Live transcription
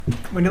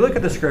when you look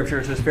at the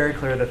scriptures, it's very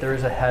clear that there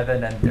is a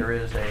heaven and there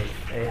is a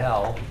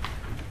hell.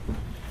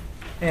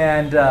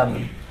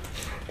 And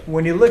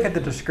when you look at the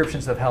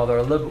descriptions of hell, they're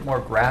a little bit more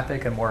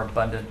graphic and more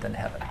abundant than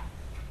heaven,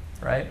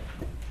 right?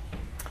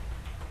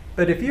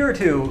 But if you were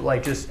to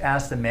like just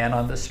ask the man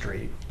on the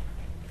street,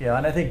 you know,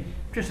 and I think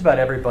just about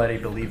everybody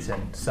believes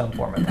in some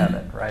form of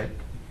heaven, right?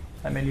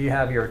 I mean, you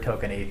have your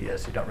token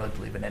atheists who don't really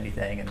believe in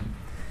anything,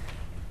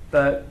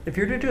 but if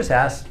you were to just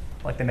ask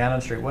like the man on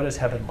the street, what is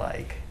heaven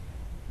like?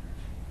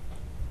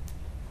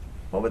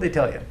 What would they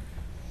tell you?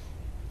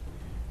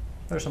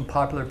 There are some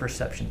popular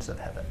perceptions of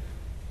heaven.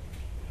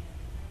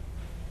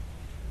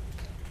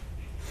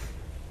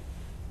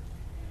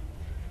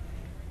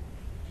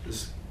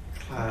 There's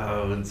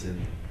clouds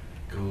and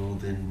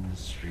golden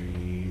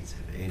streets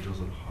and angels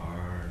and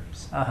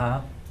harps.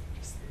 Uh-huh.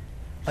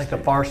 Like the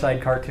Far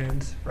Side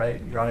cartoons,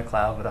 right? You're on a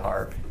cloud with a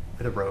harp,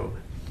 with a robe.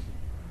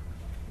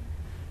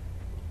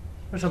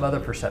 There's some other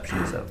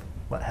perceptions of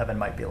what heaven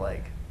might be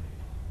like.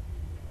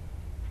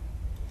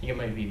 I think it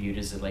might be viewed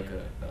as like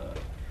a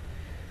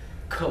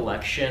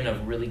collection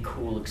of really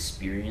cool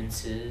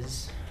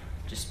experiences.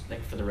 Just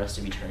like for the rest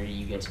of eternity,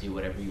 you get to do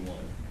whatever you want.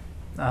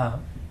 Uh-huh.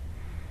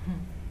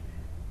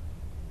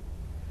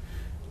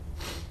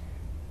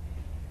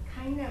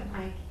 Kind of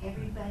like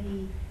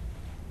everybody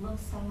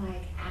looks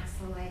alike, acts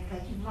alike,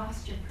 like you've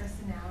lost your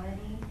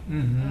personality,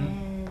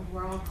 and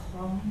we're all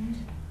cloned.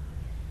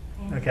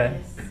 And Okay.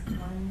 this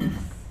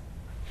oneness.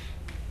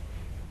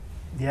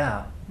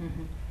 Yeah.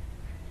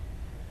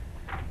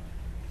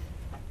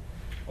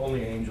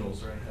 Only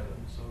angels are in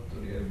heaven, so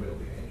everybody will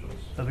be angels.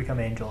 They'll become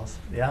angels.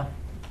 Yeah.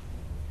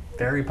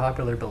 Very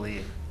popular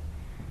belief.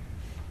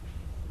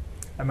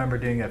 I remember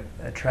doing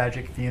a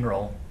tragic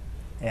funeral,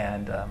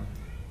 and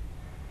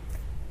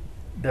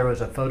there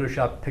was a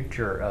Photoshop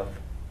picture of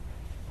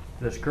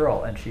this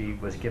girl, and she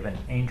was given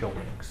angel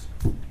wings.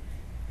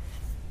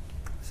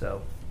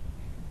 So,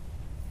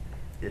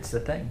 it's the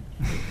thing.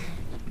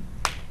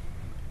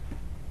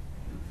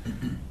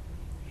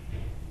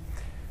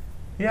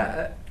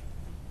 Yeah,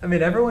 I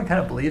mean, everyone kind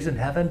of believes in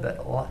heaven, but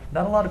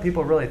not a lot of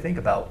people really think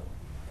about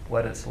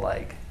what it's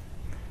like.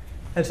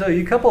 And so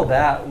you couple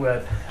that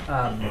with,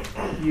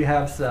 you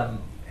have some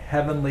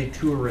heavenly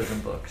tourism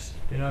books.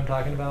 Do you know what I'm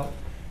talking about?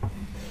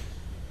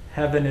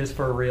 Heaven is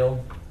for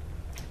real.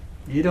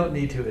 You don't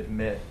need to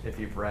admit if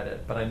you've read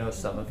it, but I know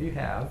some of you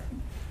have.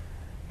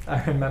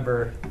 I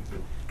remember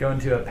going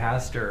to a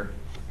pastor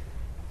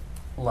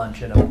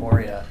lunch in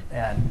Aporia,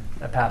 and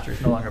a pastor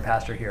who's no longer a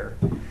pastor here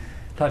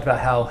talked about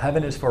how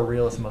Heaven is for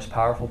Real is the most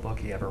powerful book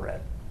he ever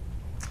read.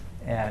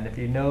 And if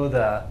you know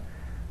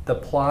the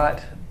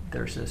plot,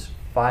 there's this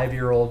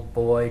 5-year-old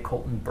boy,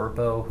 Colton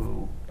Burpo,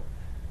 who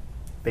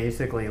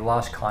basically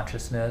lost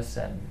consciousness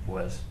and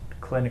was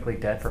clinically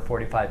dead for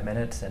 45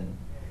 minutes, and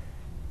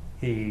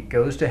he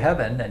goes to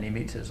heaven and he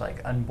meets his like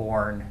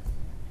unborn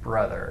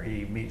brother.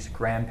 He meets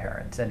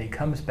grandparents, and he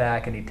comes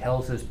back and he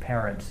tells his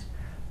parents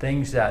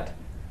things that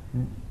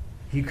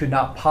he could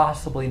not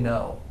possibly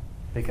know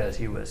because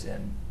he was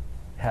in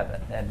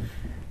heaven. And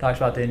talks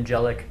about the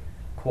angelic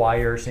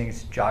choir,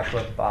 sings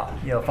Joshua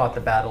fought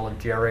the battle of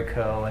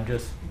Jericho, and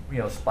just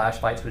splash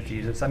fights with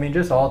Jesus. I mean,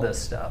 just all this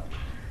stuff,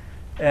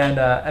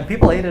 and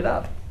people ate it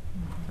up,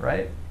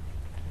 right?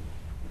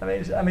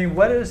 I mean,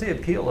 what is the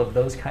appeal of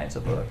those kinds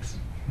of books?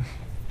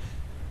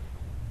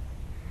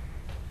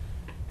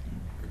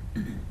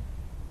 And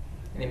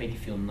they make you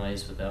feel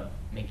nice without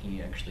making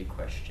you actually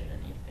question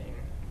anything.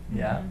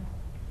 Yeah.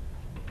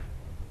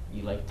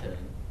 You like to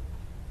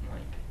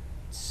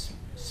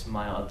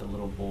smile at the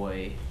little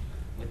boy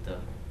with the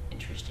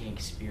interesting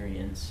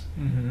experience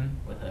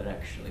without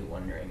actually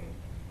wondering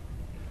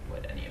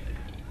what any of it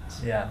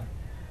means. Yeah.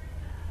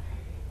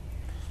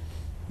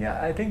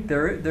 Yeah, I think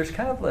there's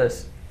kind of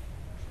this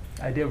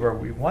idea where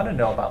we want to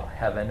know about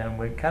heaven and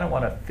we kind of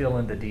want to fill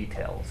in the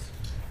details.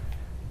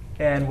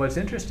 And what's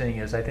interesting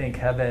is I think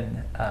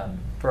heaven,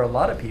 for a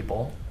lot of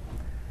people,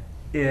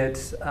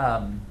 it's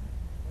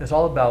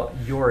all about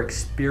your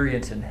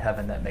experience in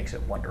heaven that makes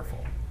it wonderful.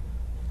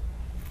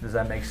 Does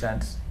that make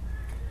sense?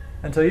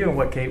 And so even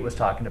what Kate was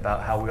talking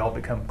about, how we all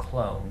become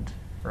cloned,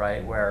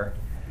 right? Where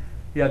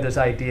you have this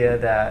idea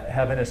that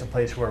heaven is a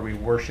place where we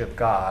worship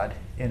God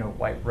in a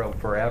white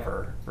robe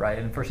forever, right?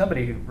 And for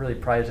somebody who really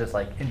prizes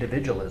like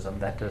individualism,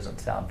 that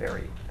doesn't sound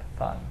very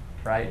fun,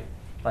 right?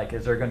 Like,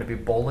 is there going to be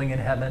bowling in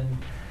heaven?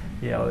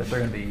 Is there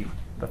going to be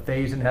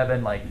buffets in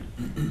heaven? Like,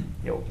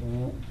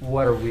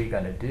 what are we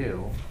going to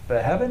do?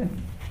 But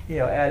heaven,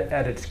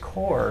 at its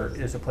core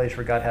is a place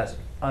where God has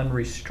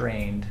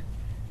unrestrained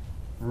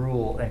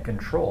rule and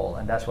control,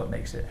 and that's what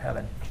makes it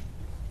heaven.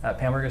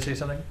 Pam, we're going to say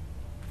something?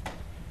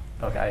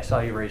 Okay, I saw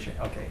you raise your,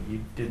 okay,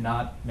 you did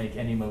not make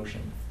any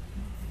motion.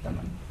 Never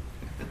mind.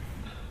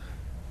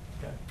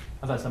 Okay,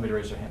 I thought somebody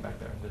raised their hand back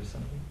there. Did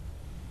somebody?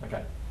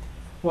 Okay.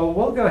 Well,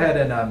 we'll go ahead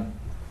and,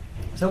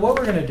 so what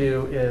we're going to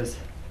do is,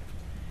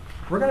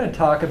 we're going to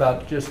talk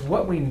about just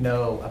what we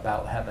know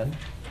about heaven.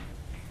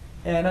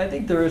 And I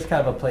think there is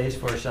kind of a place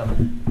for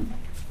some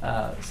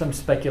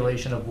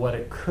speculation of what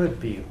it could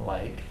be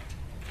like.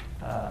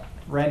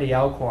 Randy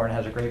Alcorn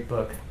has a great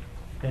book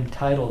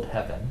entitled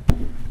Heaven,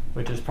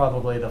 which is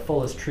probably the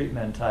fullest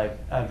treatment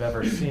I've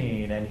ever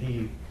seen, and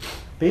he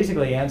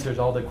basically answers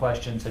all the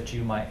questions that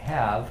you might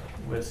have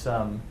with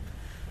some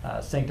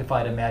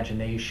sanctified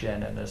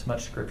imagination and as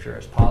much scripture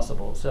as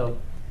possible. So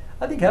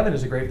I think heaven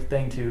is a great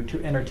thing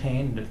to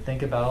entertain and to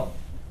think about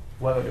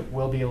what it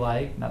will be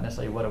like, not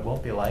necessarily what it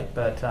won't be like,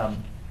 but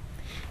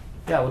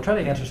yeah, we'll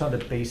try to answer some of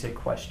the basic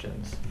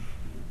questions.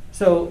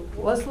 So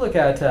let's look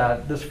at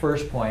this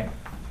first point,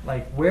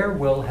 like where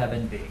will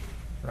heaven be,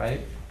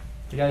 right?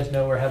 Do you guys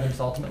know where heaven's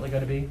ultimately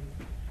going to be?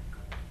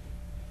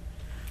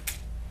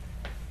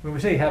 When we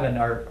say heaven,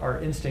 our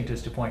instinct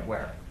is to point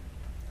where?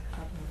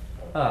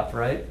 Up,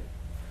 right?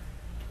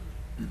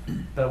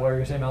 But what were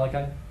you saying,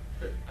 Malachi?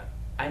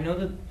 I know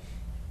that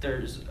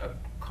there's a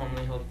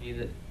commonly held view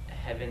that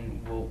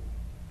heaven will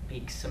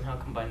be somehow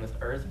combined with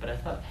earth, but I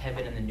thought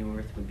heaven and the new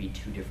earth would be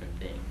two different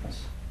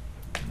things.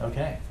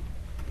 Okay,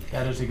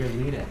 that is a good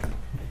lead-in.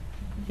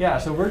 Yeah,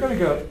 so we're going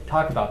to go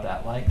talk about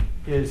that. Like,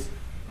 is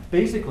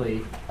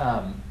basically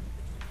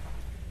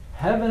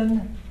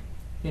heaven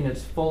in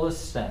its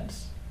fullest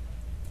sense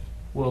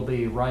will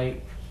be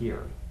right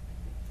here.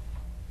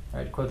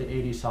 Right, quote the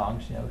 80s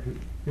songs, you know,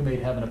 who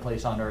made heaven a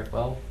place on earth?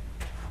 Well,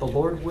 the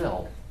Lord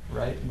will,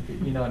 right?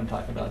 You know what I'm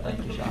talking about.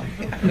 Thank you, Sean.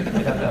 I got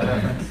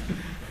that reference.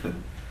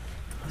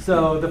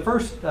 So the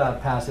first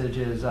passage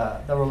is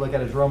that we'll look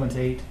at is Romans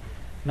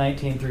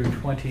 8:19 through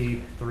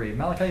 23.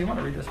 Malachi, you want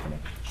to read this for me?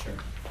 Sure.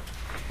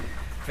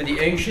 For the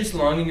anxious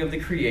longing of the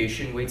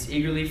creation waits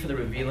eagerly for the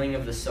revealing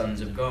of the sons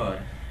of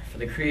God. For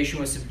the creation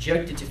was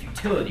subjected to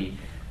futility,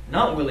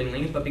 not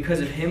willingly, but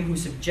because of him who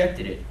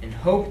subjected it, in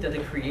hope that the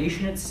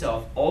creation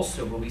itself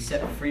also will be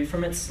set free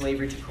from its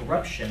slavery to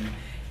corruption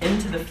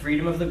into the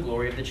freedom of the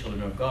glory of the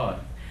children of God.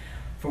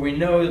 For we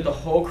know that the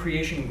whole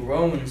creation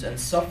groans and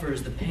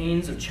suffers the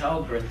pains of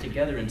childbirth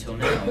together until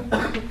now.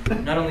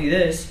 Not only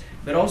this,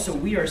 but also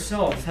we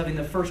ourselves, having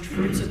the first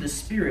fruits of the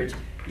Spirit,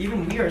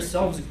 even we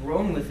ourselves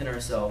groan within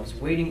ourselves,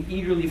 waiting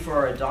eagerly for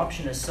our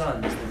adoption as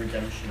sons, the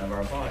redemption of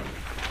our body.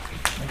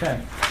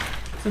 Okay.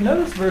 So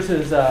notice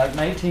verses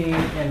 19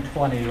 and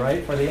 20,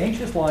 right? For the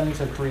anxious longings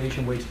of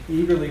creation waits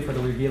eagerly for the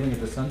revealing of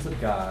the sons of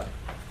God.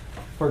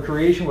 For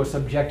creation was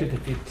subjected to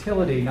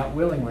futility, not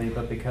willingly,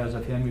 but because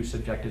of him who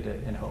subjected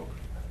it in hope.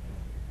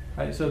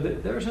 Right? So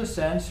there's a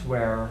sense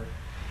where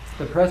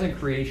the present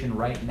creation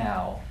right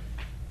now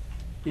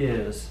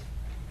is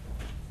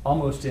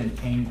almost in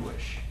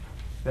anguish,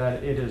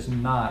 that it is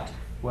not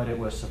what it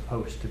was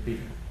supposed to be,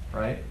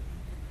 right?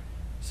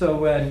 So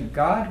when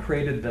God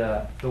created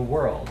the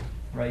world,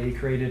 right, he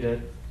created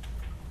it,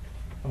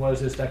 and what was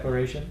his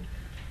declaration?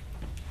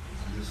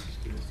 This is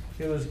good.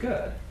 It was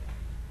good.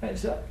 Right,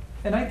 so,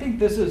 and I think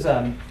this is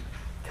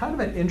kind of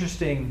an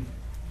interesting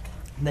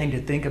thing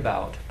to think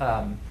about.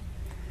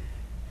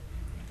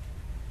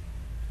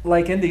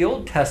 Like in the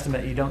Old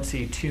Testament, you don't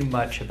see too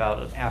much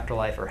about an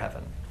afterlife or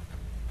heaven.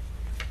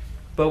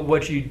 But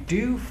what you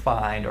do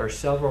find are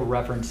several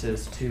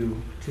references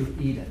to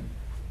Eden,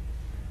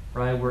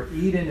 right? Where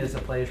Eden is a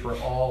place where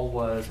all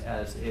was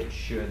as it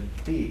should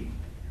be,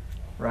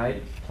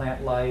 right?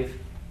 Plant life,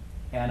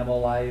 animal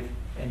life,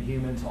 and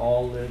humans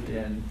all lived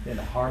in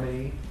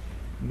harmony.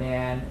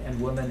 Man and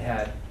woman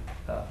had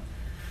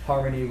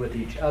harmony with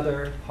each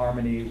other,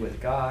 harmony with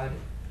God.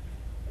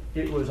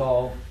 It was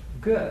all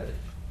good.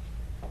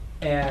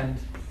 And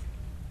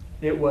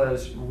it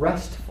was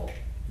restful,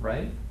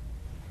 right?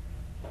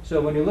 So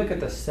when you look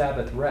at the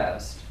Sabbath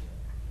rest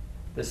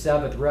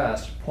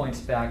points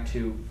back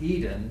to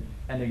Eden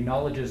and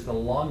acknowledges the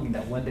longing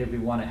that one day we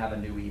want to have a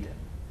new Eden.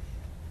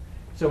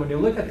 So when you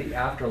look at the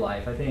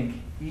afterlife, I think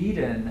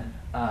Eden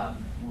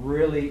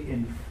really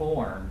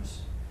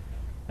informs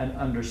an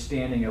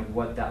understanding of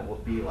what that will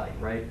be like,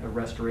 right? A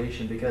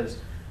restoration, because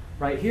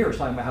right here it's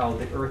talking about how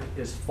the earth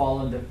is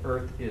fallen, the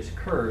earth is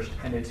cursed,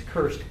 and it's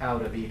cursed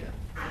out of Eden.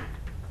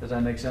 Does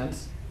that make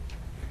sense?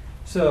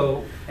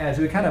 So as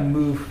we kind of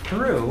move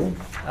through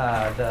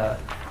the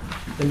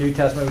New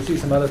Testament, we see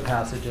some other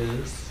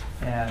passages,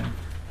 and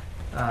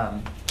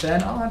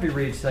then I'll have you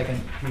read 2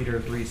 Peter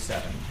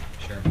 3:7.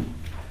 Sure.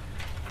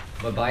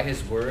 But by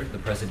his word, the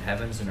present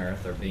heavens and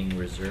earth are being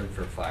reserved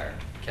for fire,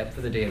 kept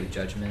for the day of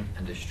judgment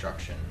and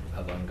destruction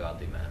of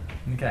ungodly men.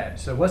 Okay,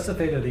 so what's the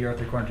fate of the earth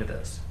according to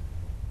this?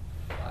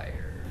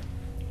 Fire.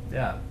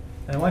 Yeah.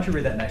 And why don't you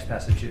read that next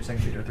passage too, 2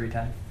 Peter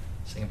 3:10.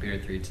 2 Peter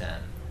 3:10.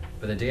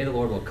 But the day of the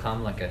Lord will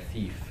come like a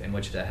thief, in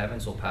which the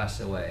heavens will pass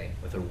away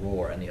with a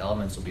roar, and the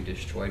elements will be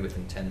destroyed with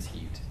intense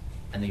heat,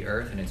 and the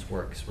earth and its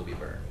works will be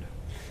burned.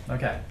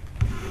 Okay.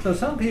 So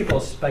some people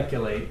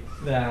speculate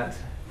that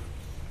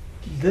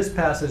this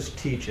passage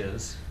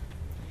teaches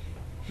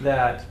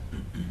that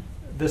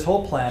this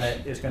whole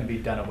planet is going to be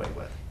done away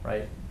with,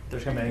 right?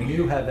 There's going to be a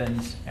new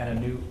heavens and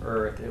a new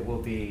earth. It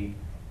will be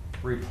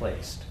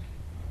replaced.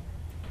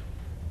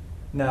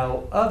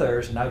 Now,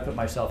 others, and I put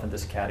myself in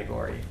this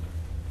category,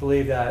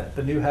 believe that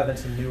the new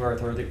heavens and new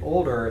earth, or the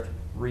old earth,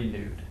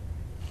 renewed.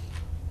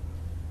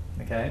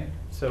 Okay?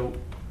 So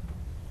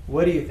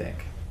what do you think?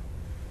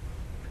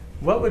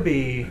 What would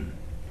be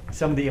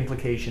some of the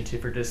implications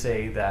if you're to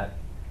say that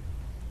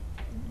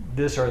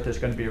this earth is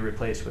going to be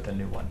replaced with a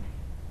new one.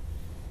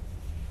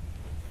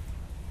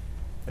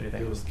 What do you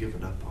think? It was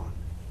given up on.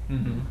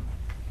 Mm-hmm.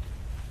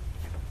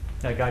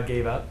 That God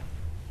gave up?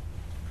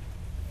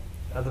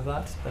 Other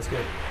thoughts? That's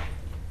good.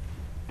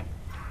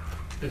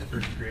 This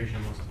first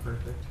creation wasn't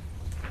perfect.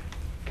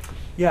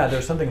 Yeah,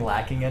 there's something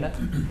lacking in it.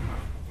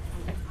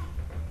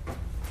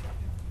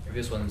 If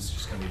this one's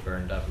just going to be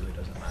burned up, it really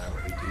doesn't matter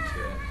what we do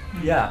to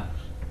it. Yeah.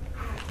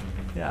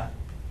 Yeah.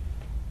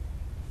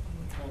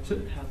 So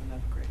it has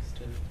enough grace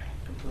to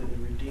completely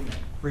redeem it.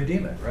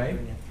 Redeem it, right?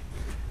 Bring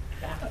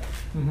it back.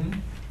 Mm-hmm.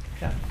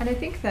 Yeah. And I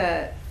think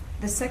that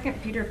the 2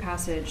 Peter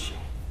passage,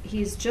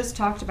 he's just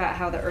talked about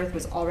how the earth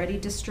was already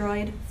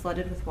destroyed,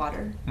 flooded with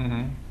water.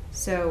 Mm-hmm.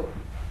 So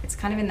it's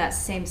kind of in that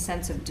same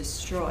sense of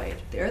destroyed.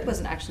 The earth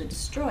wasn't actually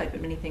destroyed,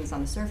 but many things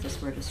on the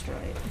surface were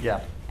destroyed.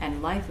 Yeah.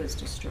 And life was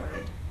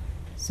destroyed.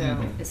 So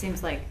Mhm. it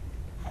seems like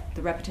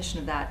the repetition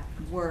of that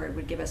word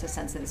would give us a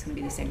sense that it's going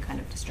to be the same kind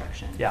of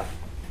destruction. Yeah.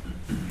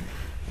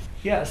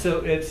 Yeah, so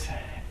it's,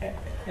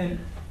 and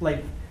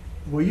like,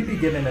 will you be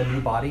given a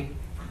new body?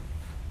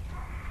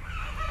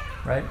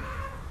 Right?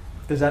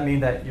 Does that mean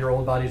that your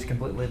old body is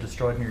completely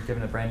destroyed and you're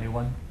given a brand new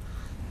one?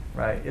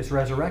 Right? It's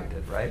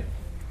resurrected, right?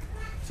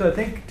 So I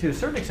think to a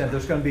certain extent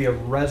there's going to be a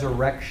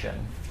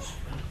resurrection,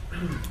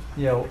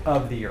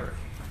 of the earth.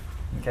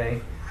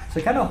 Okay?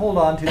 So kind of hold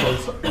on to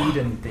those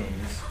Eden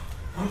things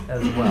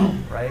as well,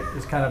 right?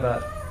 It's kind of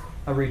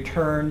a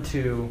return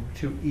to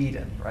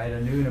Eden, right?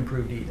 A new and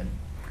improved Eden.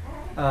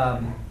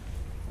 And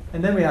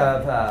then we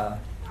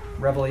have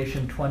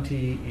Revelation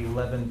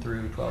 20:11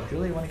 through 12.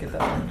 Julie, you want to get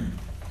that one?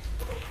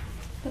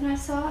 Then I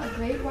saw a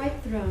great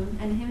white throne,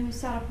 and him who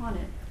sat upon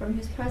it, from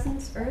whose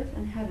presence earth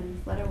and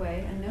heaven fled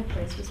away, and no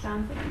place was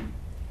found for them.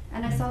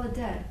 And I saw the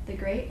dead, the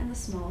great and the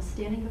small,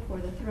 standing before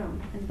the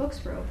throne, and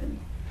books were opened.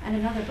 And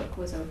another book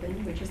was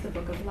opened, which is the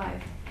book of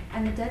life.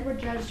 And the dead were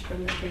judged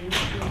from the things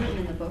that were written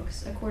in the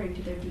books, according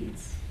to their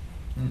deeds.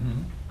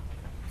 Mm-hmm.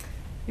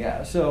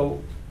 Yeah,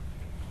 so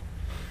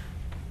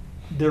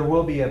there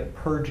will be a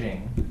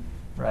purging,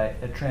 right?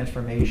 A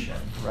transformation,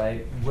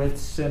 right? With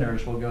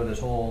sinners will go this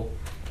whole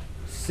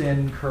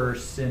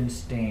sin-cursed,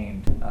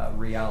 sin-stained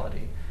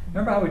reality.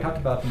 Remember how we talked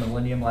about the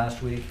millennium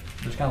last week?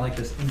 There's kind of like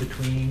this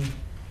in-between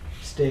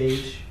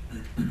stage.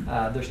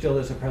 There still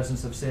is a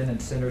presence of sin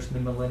and sinners in the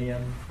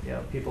millennium.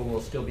 People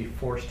will still be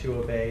forced to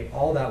obey.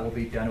 All that will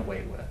be done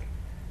away with.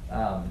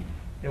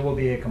 It will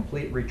be a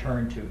complete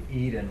return to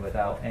Eden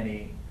without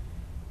any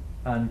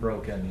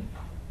unbroken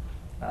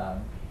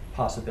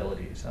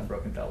possibilities,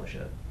 unbroken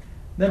fellowship.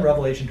 Then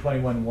Revelation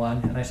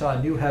 21:1, and I saw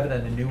a new heaven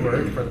and a new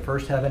earth, for the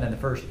first heaven and the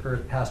first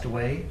earth passed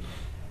away,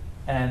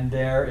 and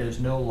there is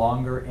no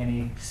longer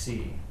any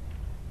sea.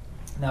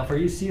 Now, for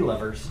you sea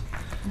lovers,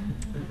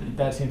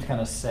 that seems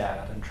kind of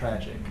sad and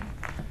tragic.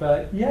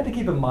 But you have to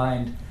keep in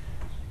mind,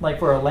 like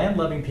for a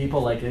land-loving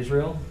people like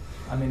Israel,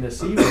 I mean, the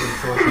sea was a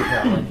source of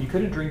hell. Like you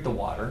couldn't drink the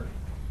water.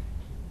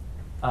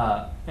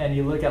 And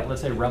you look at,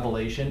 let's say,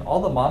 Revelation, all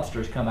the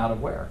monsters come out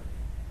of where?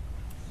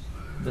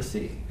 The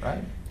sea,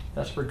 right?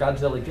 That's where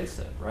Godzilla gets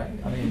it, right?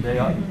 I mean, they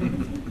are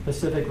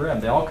Pacific Rim.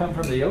 They all come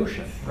from the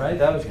ocean, right?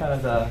 That was kind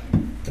of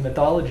the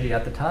mythology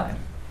at the time.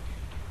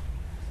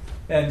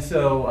 And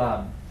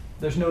so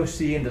there's no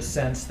sea in the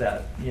sense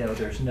that,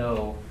 there's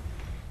no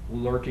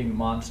lurking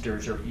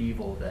monsters or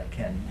evil that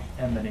can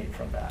emanate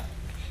from that.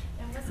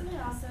 And wasn't it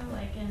also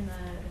like in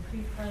the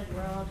pre-flood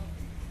world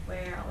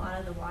where a lot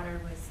of the water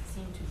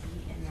seemed to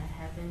be in the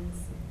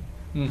heavens?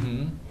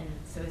 Mm-hmm. And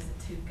so is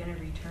it going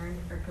to return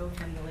or go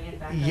from the land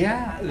back up?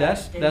 Yeah,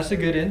 that's a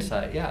good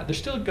insight. Yeah, there's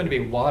still going to be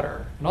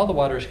water, and all the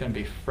water is going to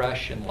be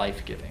fresh and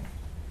life-giving.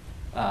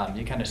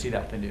 You kind of see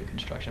that with the new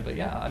construction. But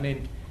yeah, I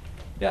mean,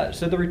 yeah.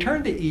 So the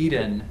return to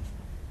Eden,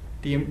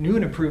 the new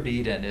and improved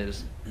Eden,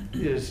 is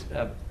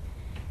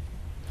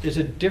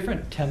a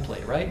different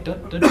template, right?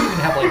 Don't you even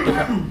have like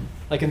different,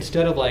 like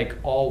instead of like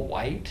all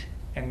white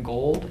and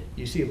gold,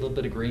 you see a little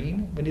bit of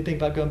green when you think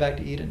about going back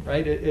to Eden,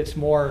 right? It's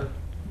more.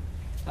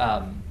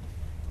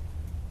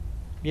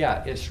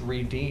 It's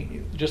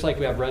redeemed. Just like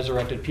we have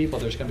resurrected people,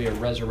 there's going to be a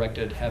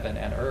resurrected heaven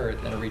and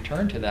earth and a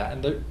return to that.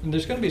 And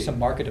there's going to be some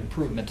market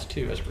improvements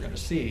too, as we're going to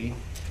see.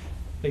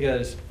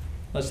 Because,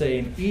 let's say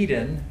in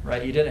Eden,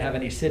 right, you didn't have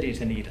any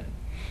cities in Eden.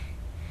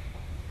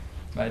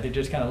 Right, they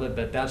just kind of lived,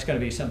 but that's going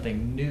to be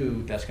something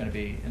new that's going to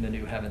be in the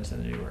new heavens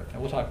and the new earth.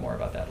 And we'll talk more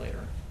about that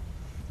later.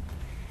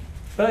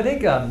 But I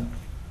think,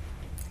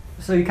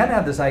 so you kind of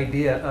have this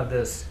idea of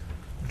this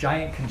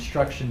giant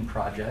construction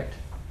project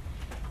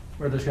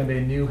where there's going to be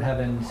a new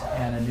heavens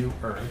and a new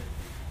earth.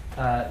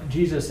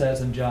 Jesus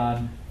says in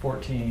John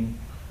 14,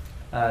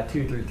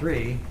 2 through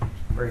 3,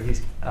 where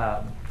he's,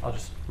 I'll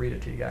just read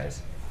it to you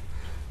guys.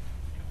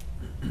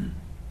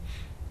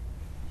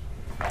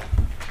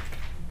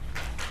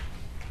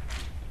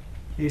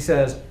 He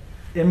says,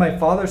 "In my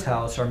Father's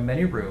house are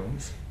many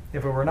rooms.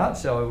 If it were not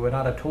so, I would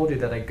not have told you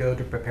that I go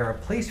to prepare a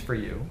place for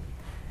you.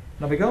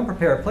 And if I go and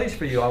prepare a place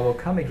for you, I will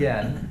come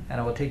again, and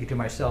I will take you to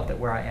myself, that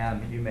where I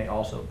am, you may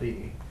also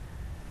be."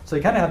 So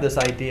you kind of have this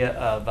idea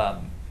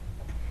of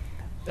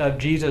of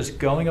Jesus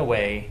going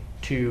away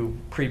to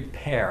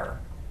prepare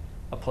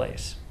a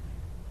place.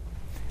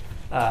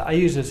 I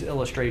used this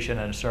illustration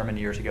in a sermon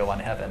years ago on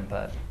heaven,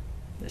 but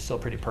it's still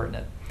pretty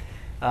pertinent.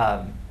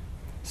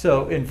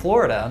 So in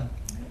Florida,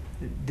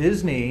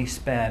 Disney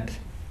spent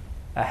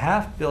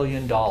 $500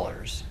 million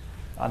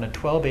on a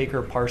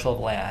 12-acre parcel of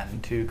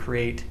land to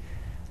create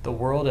the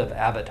world of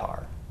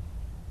Avatar.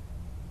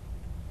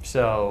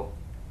 So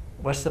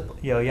what's the,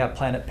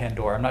 Planet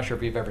Pandora. I'm not sure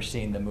if you've ever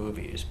seen the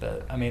movies,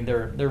 but I mean,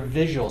 they're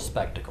visual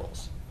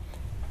spectacles.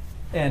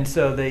 And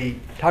so they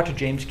talked to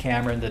James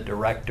Cameron, the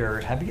director.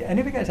 Have any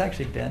of you guys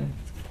actually been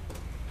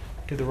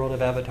to the world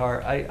of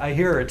Avatar? I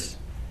hear it's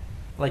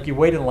like you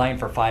wait in line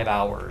for 5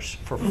 hours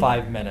for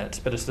 5 minutes,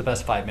 but it's the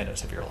best 5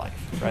 minutes of your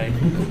life, right?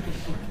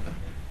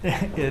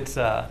 It's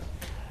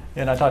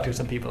and I talked to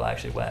some people that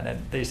actually went,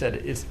 and they said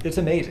it's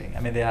amazing.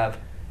 I mean, they have,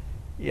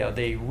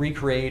 they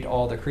recreate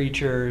all the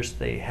creatures.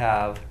 They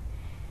have,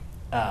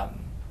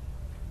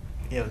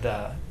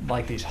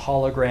 these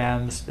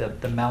holograms.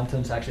 The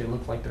mountains actually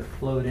look like they're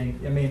floating.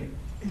 I mean,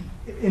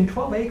 in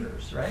 12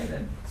 acres, right?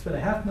 And spend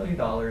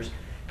 $500,000,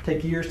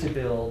 take years to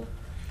build,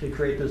 to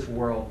create this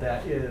world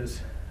that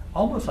is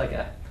almost like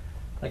a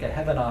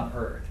heaven on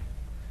earth.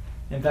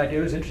 In fact,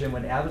 it was interesting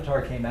when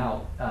Avatar came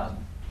out.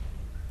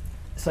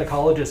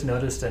 Psychologists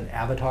noticed an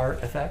Avatar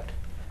effect,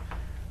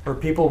 where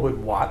people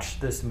would watch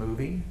this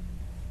movie,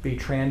 be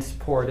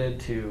transported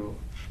to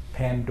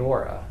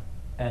Pandora,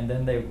 and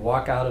then they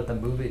walk out of the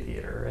movie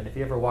theater. And if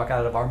you ever walk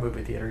out of our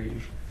movie theater,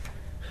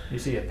 you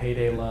see a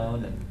Payday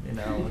Loan and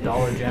a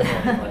Dollar General.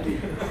 And like,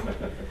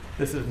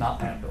 this is not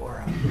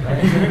Pandora,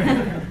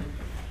 right?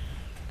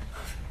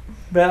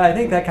 But I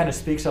think that kind of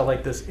speaks of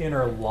like this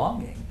inner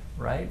longing,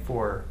 right,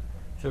 for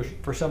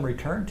some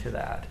return to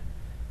that.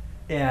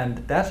 And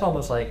that's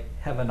almost like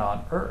heaven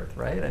on earth,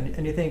 right?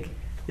 And you think,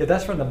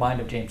 that's from the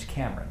mind of James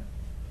Cameron,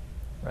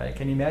 right?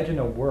 Can you imagine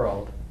a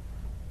world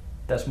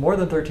that's more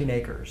than 13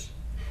 acres,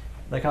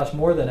 that costs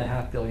more than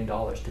 $500 million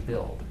to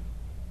build,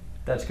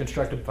 that's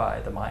constructed by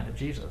the mind of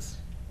Jesus,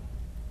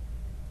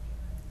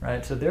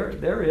 right? So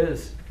there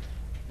is,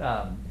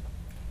 I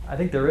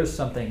think there is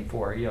something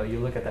for, you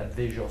look at that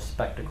visual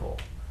spectacle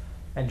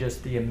and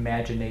just the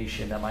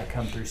imagination that might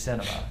come through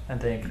cinema and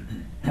think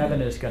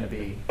heaven is going to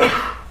be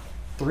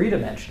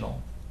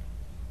three-dimensional,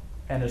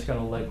 and it's going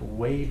to look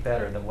way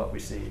better than what we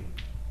see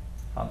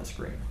on the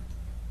screen.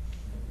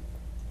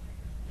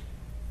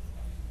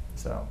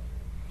 So,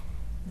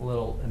 a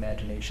little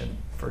imagination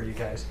for you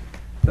guys.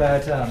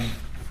 But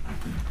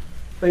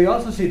you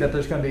also see that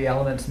there's going to be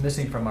elements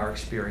missing from our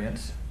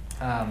experience.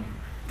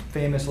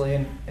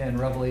 Famously in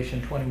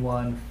Revelation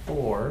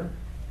 21:4.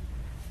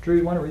 Drew,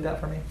 you want to read that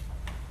for me?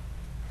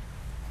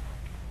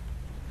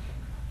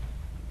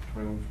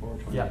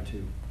 21:4,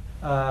 22.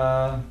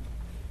 Yeah.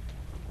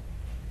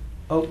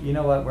 You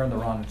know what? We're in the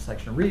wrong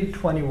section. Read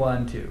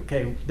 21:2.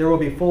 Okay, there will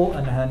be full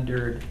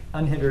unhindered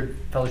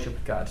fellowship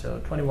with God.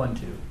 So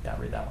 21:2. Yeah,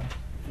 read that one.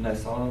 And I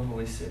saw the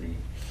holy city,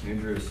 New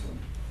Jerusalem,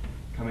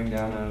 coming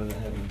down out of the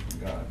heaven from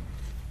God,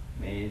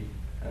 made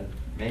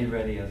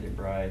ready as a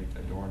bride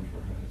adorned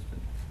for her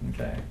husband.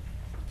 Okay.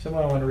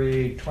 Someone want to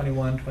read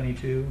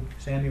 21:22.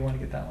 Sam, you want to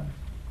get that one?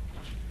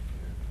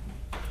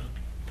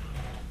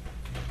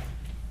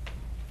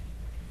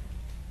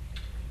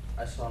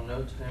 I saw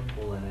no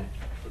temple in it,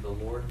 for the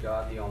Lord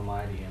God the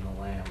Almighty and the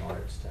Lamb are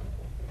its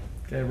temple.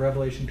 Okay,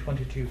 Revelation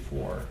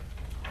 22:4.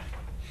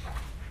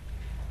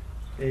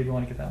 Dave, you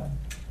want to get that one?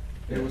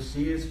 They will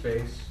see his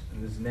face,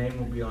 and his name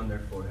will be on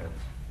their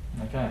foreheads.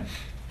 Okay.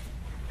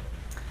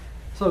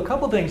 So a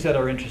couple things that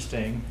are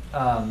interesting.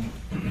 A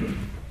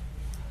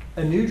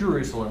New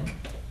Jerusalem,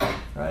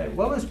 right?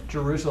 What was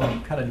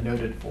Jerusalem kind of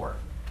noted for?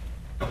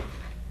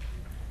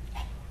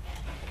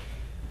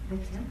 The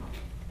temple.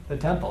 The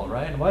temple,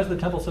 right? And why is the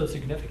temple so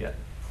significant?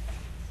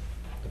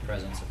 The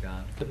presence of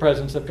God. The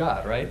presence of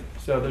God, right?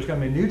 So there's going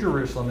to be a New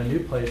Jerusalem, a new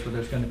place where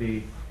there's going to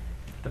be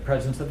the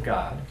presence of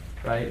God,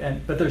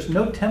 right? But there's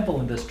no temple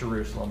in this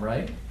Jerusalem,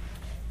 right?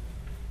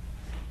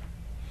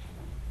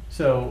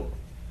 So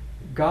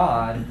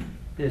God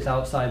is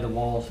outside the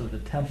walls of the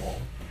temple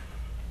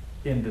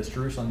in this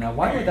Jerusalem. Now,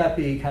 why would that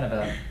be kind of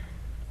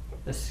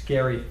a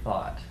scary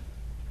thought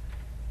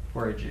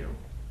for a Jew?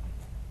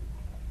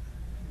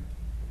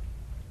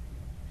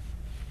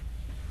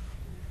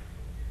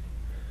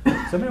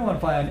 Somebody want to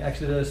find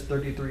Exodus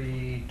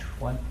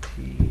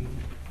 33:20?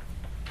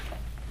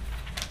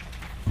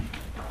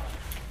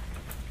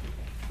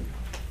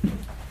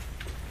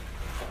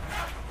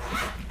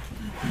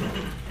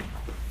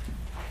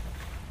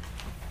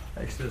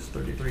 Exodus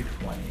 33:20.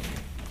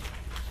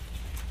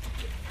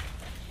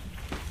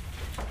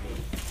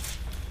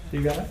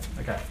 You got it?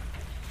 Okay.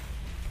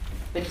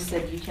 But he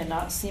said, "You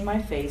cannot see my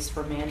face,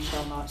 for man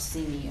shall not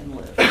see me and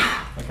live."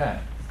 Okay.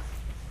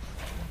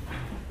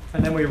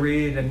 And then we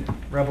read in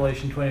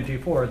Revelation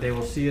 22:4, they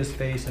will see his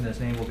face and his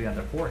name will be on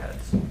their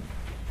foreheads.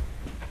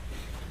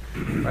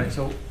 Right,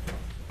 so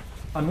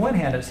on one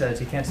hand it says,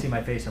 he can't see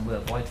my face and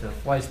live. Why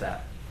is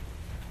that?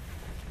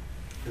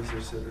 Because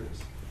they're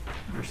sinners.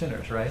 They're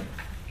sinners, right?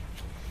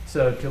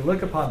 So to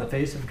look upon the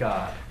face of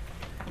God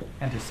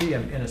and to see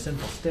him in a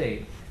sinful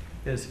state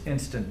is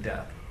instant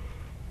death.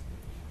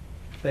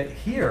 But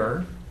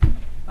here,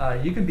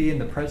 you can be in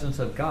the presence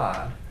of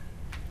God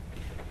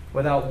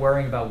without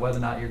worrying about whether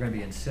or not you're going to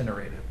be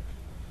incinerated.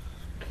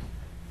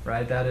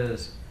 Right? That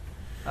is,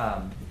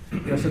 so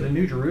the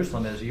New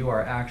Jerusalem is you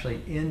are actually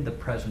in the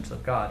presence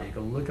of God. You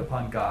can look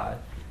upon God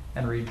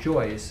and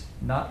rejoice,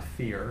 not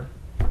fear,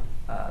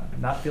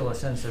 not feel a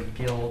sense of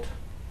guilt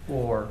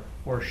or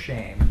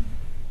shame,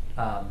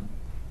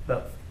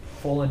 but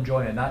full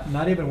enjoyment,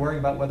 not even worrying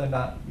about whether or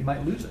not you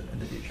might lose it in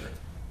the future.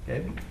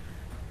 Okay?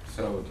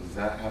 So does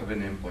that have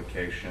an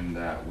implication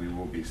that we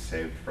will be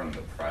saved from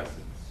the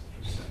presence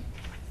of sin?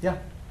 Yeah,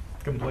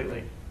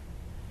 completely.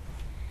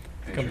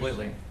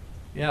 Completely.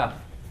 Yeah.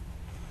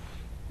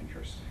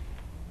 Interesting.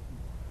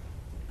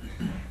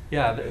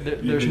 Yeah, You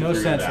there's can no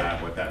figure sense that of,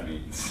 out what that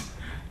means.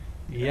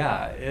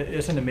 yeah,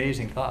 it's an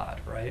amazing thought,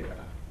 right?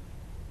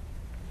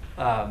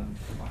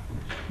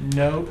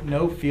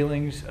 No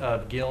feelings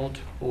of guilt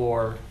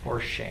or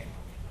shame.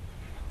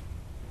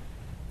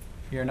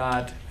 You're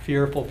not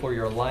fearful for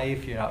your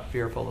life. You're not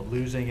fearful of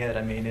losing it.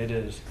 I mean, it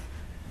is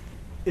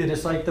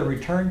like the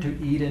return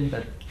to Eden,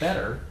 but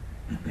better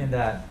in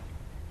that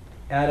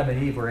Adam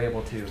and Eve were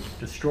able to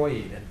destroy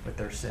Eden with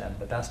their sin,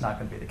 but that's not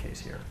going to be the case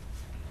here.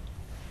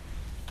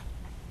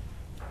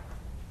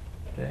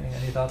 Okay,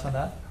 any thoughts on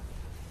that?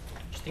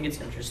 I just think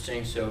it's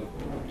interesting. So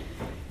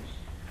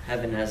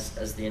heaven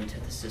as the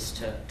antithesis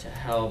to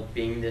hell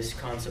being this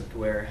concept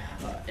where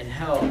in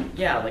hell,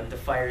 yeah, like the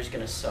fire's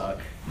gonna suck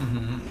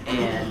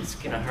and it's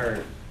gonna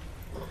hurt,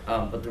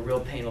 but the real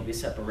pain will be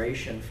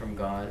separation from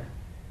God.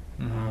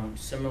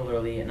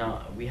 Similarly, and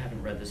we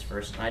haven't read this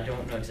verse, and I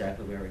don't know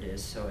exactly where it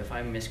is, so if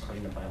I'm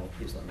misquoting the Bible,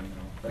 please let me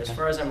know. But as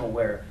far as I'm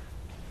aware,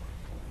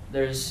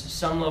 there's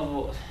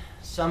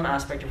some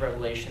aspect of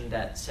Revelation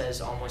that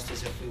says almost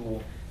as if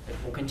we'll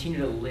continue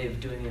to live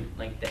doing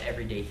like the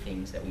everyday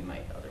things that we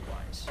might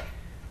otherwise.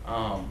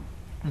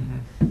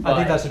 I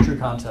think that's a true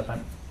concept.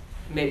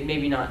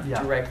 Maybe not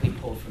directly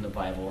pulled from the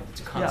Bible.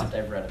 It's a concept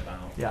I've read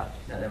about. Yeah.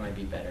 That might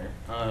be better.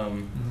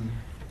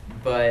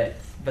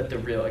 But the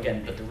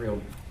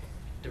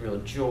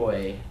real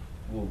joy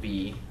will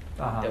be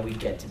that we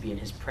get to be in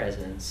his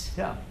presence.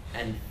 Yeah.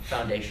 And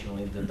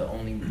foundationally, the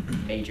only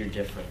major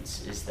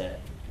difference is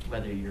that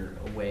whether you're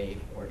away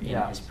or in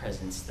his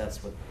presence,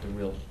 that's what the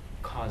real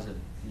cause of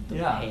the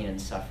pain and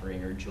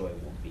suffering or joy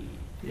will be.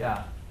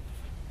 Yeah.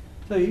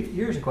 So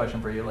here's a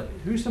question for you. Like,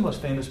 who's the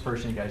most famous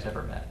person you guys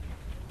ever met?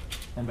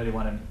 Anybody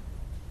want to?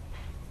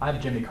 I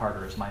have Jimmy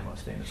Carter as my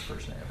most famous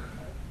person I ever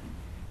met.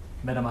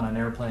 Met him on an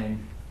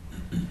airplane,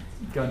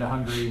 going to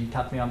Hungary, he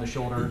tapped me on the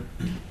shoulder.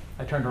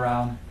 I turned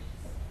around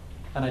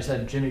and I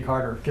said, Jimmy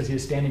Carter, because he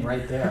was standing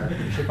right there.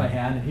 He shook my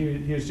hand,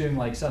 and he was doing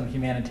like some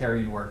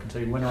humanitarian work, and so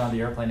he went around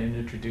the airplane and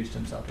introduced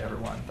himself to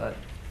everyone. But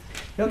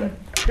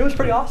it was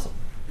pretty awesome,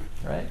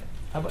 right?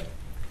 How about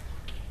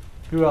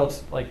who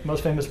else? Like,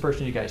 most famous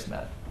person you guys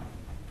met?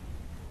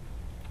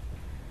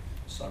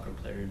 Soccer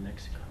player in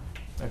Mexico.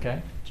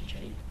 Okay.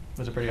 Chichetti.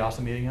 Was it pretty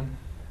awesome meeting him?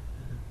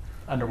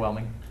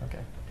 Underwhelming.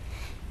 Okay.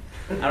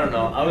 I don't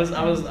know. I was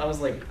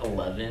like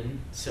 11,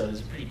 so it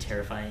was a pretty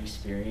terrifying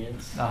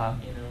experience. You know,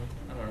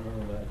 I don't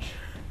remember much.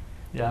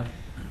 Yeah.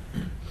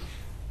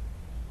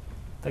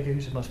 Becky,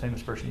 who's the most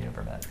famous person you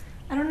ever met?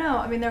 I don't know.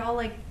 I mean, they're all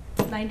like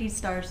 90s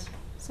stars,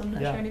 so I'm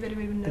not sure anybody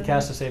would even know. The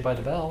cast of Saved by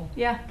the Bell.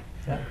 Yeah.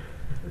 Yeah.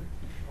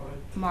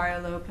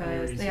 Mario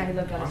Lopez. Yeah, he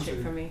lived down the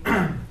street from me.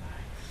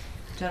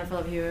 Jennifer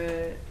Love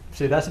Hewitt.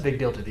 See, that's a big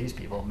deal to these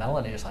people.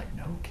 Melanie is like,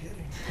 no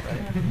kidding,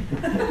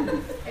 right?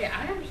 Hey,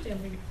 I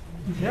understand.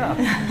 Yeah.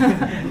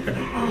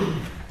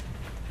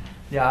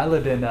 Yeah, I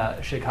lived in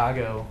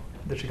Chicago,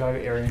 the Chicago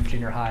area in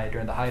junior high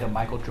during the height of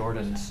Michael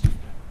Jordan's,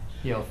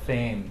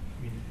 fame.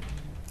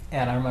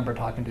 And I remember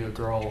talking to a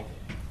girl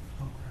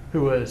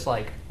who was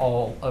like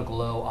all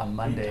aglow on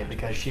Monday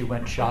because she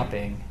went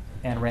shopping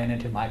and ran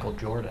into Michael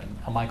Jordan.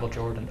 And Michael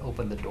Jordan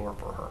opened the door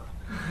for her.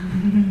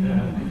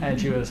 And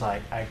she was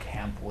like, I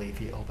can't believe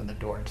he opened the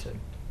door and said,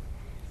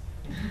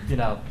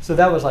 so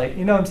that was like,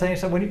 you know what I'm saying?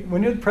 So when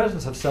you're in the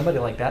presence of somebody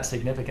like that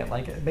significant,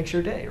 like, it makes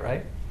your day,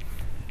 right?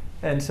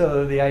 And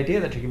so the idea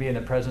that you can be in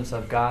the presence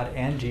of God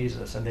and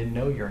Jesus and they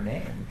know your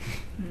name,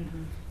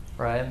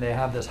 right? And they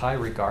have this high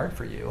regard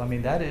for you. I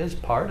mean, that is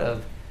part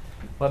of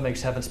what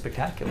makes heaven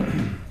spectacular,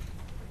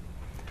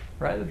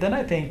 right? Then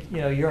I think,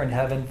 you're in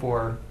heaven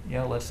for,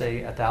 let's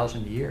say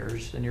 1,000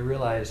 years, and you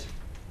realize,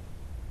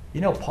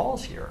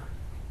 Paul's here,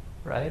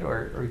 right?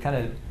 Or you kind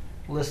of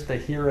list the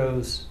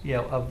heroes,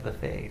 of the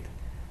faith.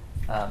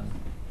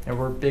 And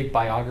we're big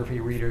biography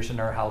readers in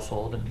our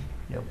household, and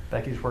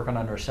Becky's working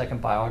on her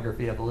second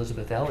biography of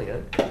Elizabeth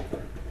Elliot,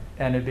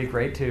 and it'd be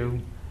great to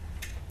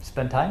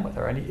spend time with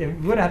her. And you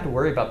wouldn't have to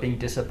worry about being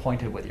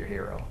disappointed with your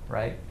hero,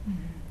 right?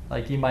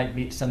 Like, you might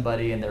meet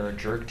somebody and they're a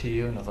jerk to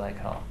you, and it's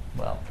like, oh,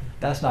 well,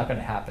 that's not going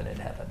to happen in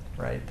heaven,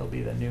 right? They'll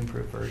be the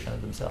noon-proof version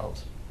of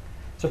themselves.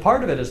 So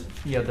part of it is,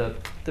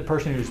 the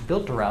person who's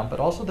built around, but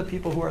also the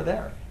people who are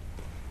there.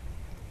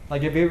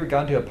 Like, have you ever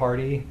gone to a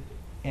party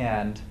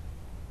and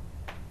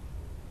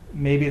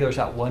maybe there's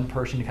that one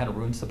person who kind of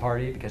ruins the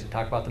party because they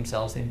talk about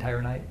themselves the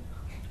entire night.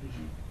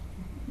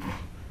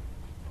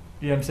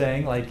 You know what I'm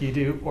saying? Like you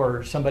do,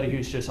 or somebody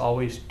who's just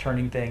always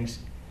turning things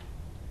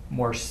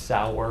more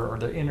sour, or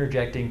they're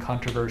interjecting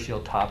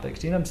controversial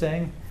topics. You know what I'm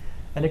saying?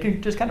 And it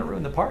can just kind of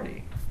ruin the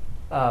party.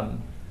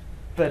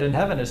 But in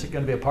heaven, it's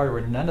going to be a party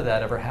where none of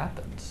that ever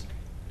happens,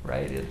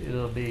 right?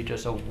 It'll be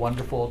just a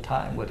wonderful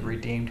time with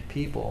redeemed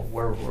people,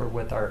 where we're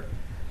with our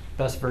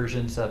best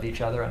versions of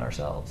each other and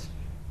ourselves.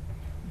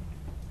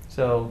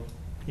 So,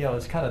 you know,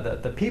 it's kind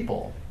of the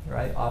people,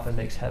 right, often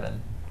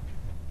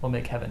will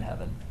make heaven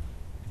heaven.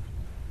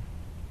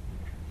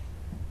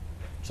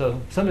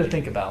 So something to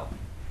think about.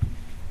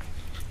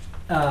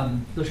 There's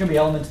going to be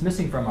elements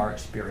missing from our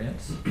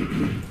experience.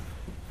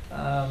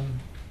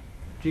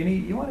 Jeannie,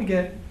 you want to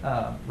get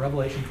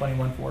Revelation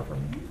 21:4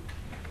 from me?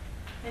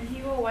 And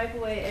he will wipe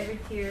away every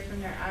tear from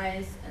their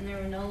eyes, and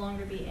there will no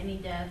longer be any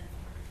death.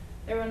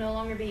 There will no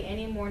longer be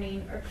any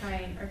mourning or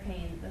crying or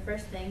pain. The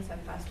first things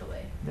have passed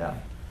away. Yeah.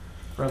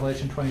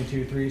 Revelation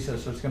 22:3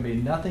 says there's going to be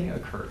nothing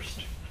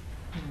accursed.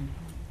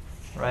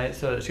 Right?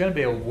 So it's going to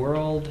be a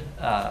world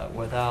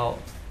without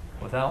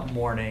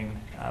mourning,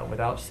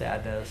 without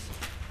sadness,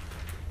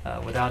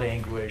 without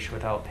anguish,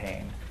 without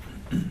pain,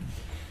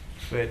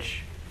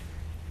 which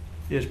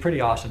is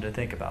pretty awesome to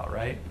think about,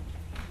 right?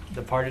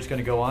 The party's going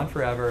to go on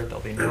forever.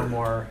 There'll be no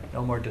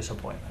more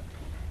disappointment.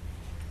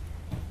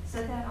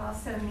 So that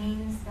also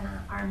means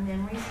that our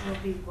memories will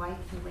be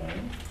wiped away?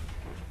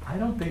 I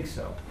don't think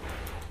so.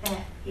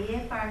 That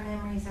if our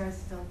memories are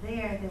still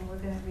there, then we're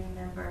going to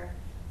remember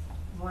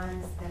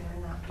ones that are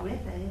not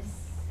with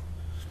us.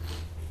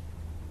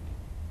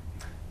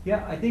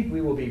 Yeah, I think we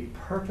will be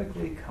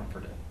perfectly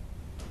comforted.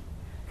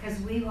 Because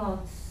we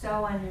will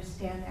so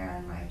understand their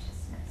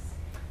unrighteousness.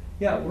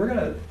 Yeah,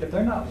 if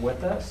they're not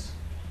with us,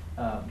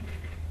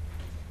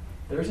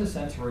 there's a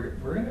sense we're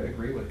going to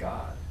agree with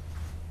God.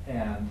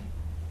 And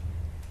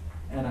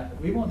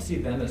we won't see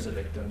them as a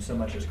victim so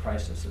much as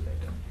Christ as a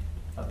victim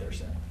of their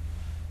sin.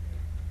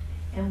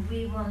 And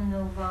we will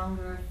no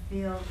longer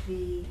feel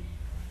the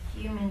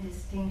human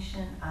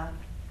distinction of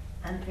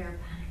unfair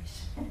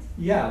punishment.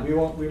 Yeah,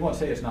 we won't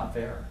say it's not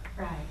fair.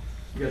 Right.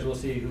 Because we'll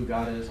see who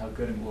God is, how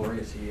good and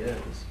glorious He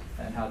is,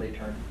 and how they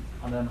turn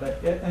on them. But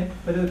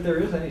if there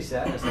is any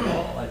sadness at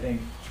all, I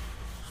think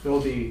there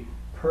will be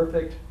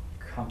perfect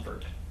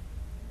comfort,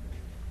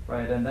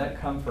 right? And that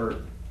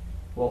comfort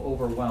will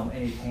overwhelm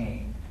any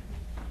pain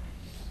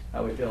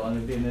that we feel, and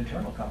it'll be an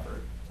eternal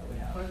comfort that we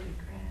have. Or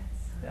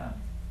regrets. Yeah.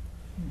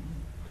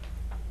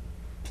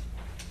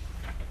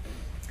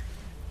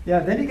 Yeah,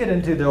 then you get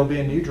into there will be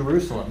a new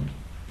Jerusalem.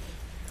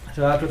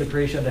 So after the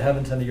creation of the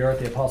heavens and the earth,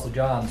 the Apostle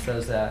John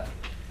says that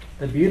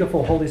the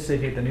beautiful holy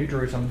city, the New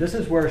Jerusalem, this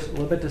is where it's a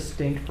little bit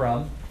distinct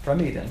from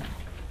Eden,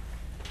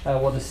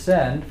 will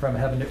descend from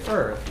heaven to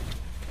earth.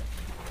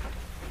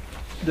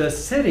 The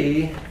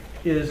city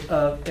is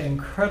of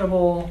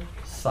incredible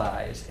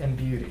size and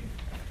beauty.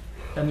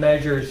 It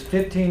measures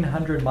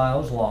 1,500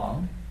 miles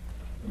long,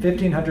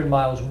 1,500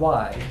 miles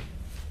wide,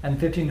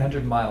 and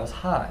 1,500 miles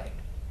high.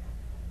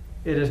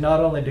 It is not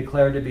only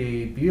declared to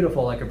be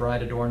beautiful like a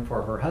bride adorned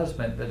for her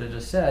husband, but it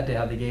is said to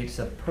have the gates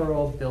of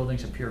pearl,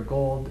 buildings of pure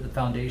gold, the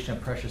foundation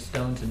of precious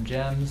stones and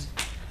gems.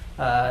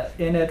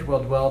 In it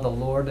will dwell the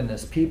Lord and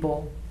His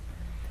people.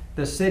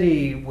 The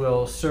city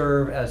will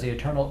serve as the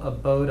eternal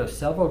abode of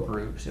several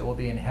groups. It will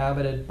be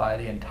inhabited by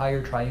the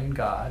entire triune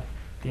God,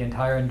 the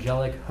entire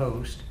angelic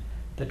host,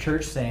 the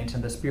church saints,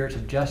 and the spirits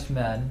of just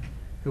men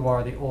who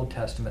are the Old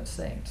Testament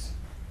saints.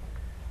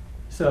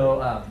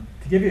 So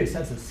to give you a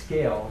sense of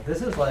scale,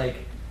 this is like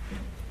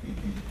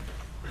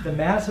the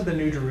mass of the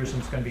New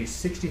Jerusalem is going to be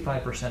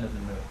 65% of the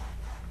moon.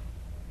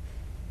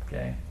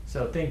 Okay,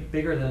 so think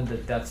bigger than the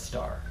Death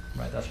Star,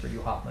 right? That's for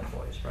you Hoffman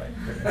boys, right?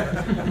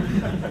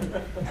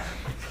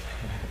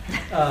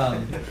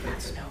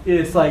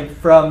 It's like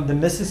from the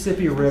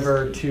Mississippi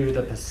River to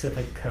the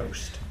Pacific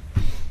coast.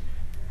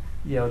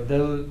 You know,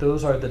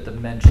 those are the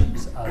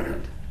dimensions of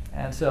it.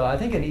 And so I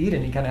think in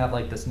Eden, you kind of have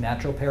like this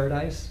natural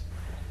paradise.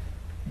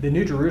 The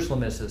New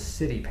Jerusalem is a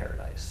city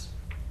paradise.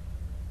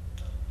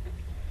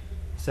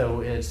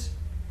 So it's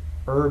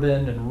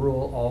urban and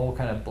rural all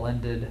kind of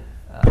blended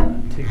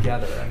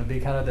together. And it'll be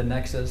kind of the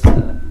nexus,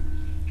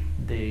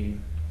 the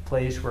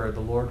place where the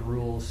Lord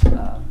rules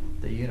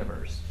the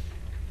universe.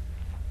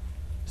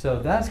 So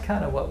that's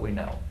kind of what we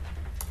know.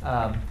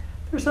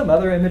 There's some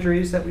other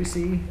imageries that we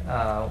see.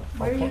 Where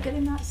are you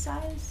getting that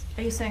size?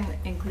 Are you saying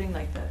including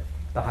like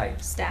the height?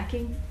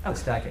 Stacking? The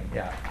stacking,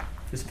 yeah.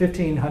 It's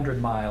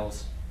 1,500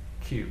 miles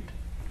cubed.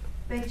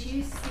 But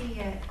you see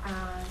it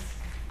as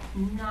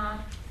not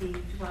the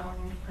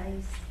dwelling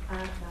place of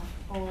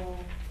the whole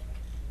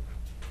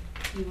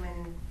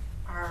human,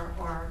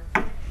 or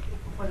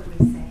what do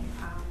we say,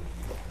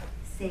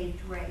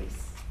 saved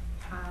race.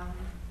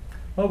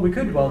 Well, we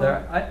could dwell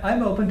there.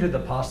 I'm open to the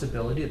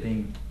possibility of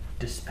being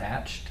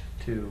dispatched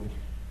to,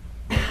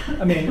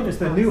 I mean, it's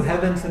the new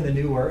heavens and the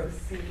new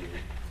earth.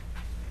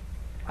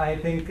 I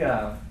think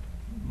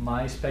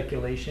my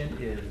speculation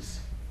is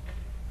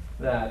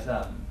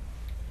that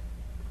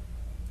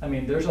I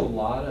mean, there's a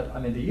lot of, I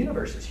mean, the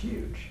universe is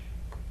huge,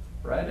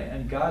 right?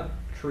 And God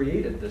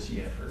created this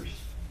universe.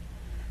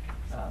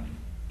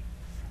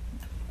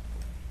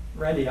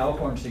 Randy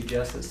Alcorn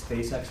suggests that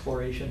space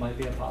exploration might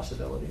be a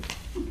possibility,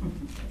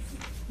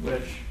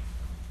 which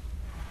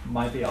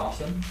might be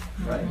awesome,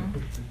 right?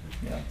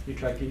 Yeah, you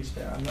Trekkies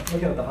there. I'm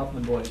looking at the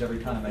Huffman boys every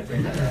time I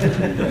bring that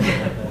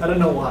up. I don't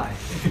know why.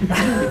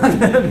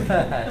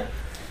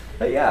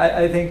 But yeah,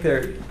 I think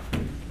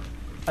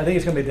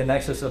it's going to be the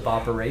nexus of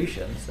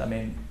operations. I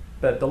mean,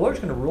 but the Lord's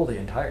going to rule the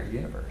entire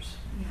universe.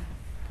 Yeah.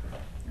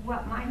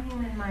 What my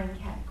human mind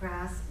can't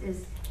grasp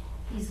is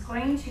He's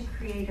going to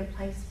create a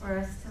place for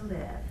us to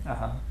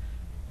live,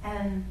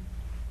 and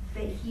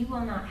that He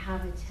will not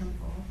have a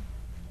temple.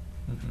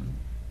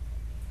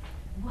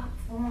 What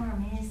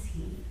form is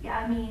He? Yeah,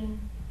 I mean,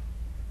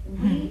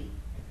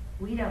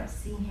 we don't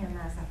see Him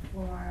as a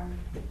form.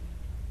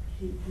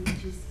 He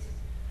just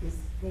is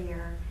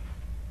there.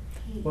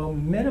 Well,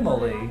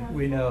 minimally,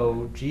 we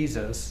know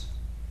Jesus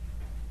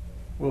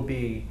will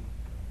be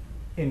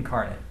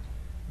incarnate.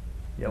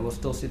 Yeah, we'll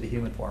still see the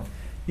human form.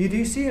 You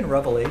do see in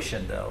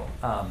Revelation, though,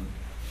 I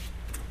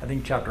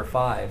think chapter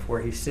 5,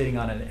 where he's sitting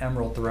on an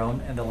emerald throne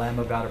and the Lamb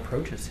of God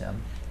approaches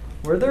him,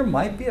 where there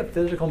might be a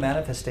physical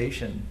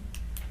manifestation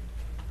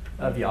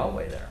of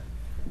Yahweh there.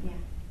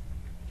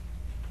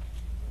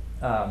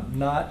 Yeah.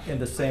 Not in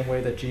the same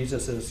way that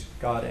Jesus is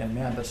God and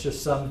man, but it's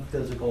just some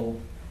physical,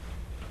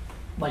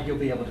 like you'll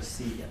be able to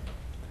see him.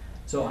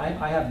 So I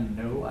have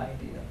no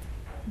idea.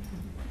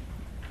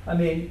 I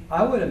mean,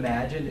 I would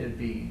imagine it'd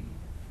be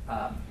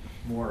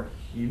more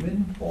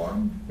human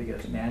form,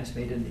 because man is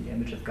made in the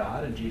image of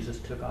God and Jesus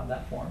took on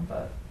that form,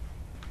 but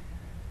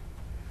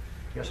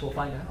I guess we'll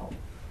find out.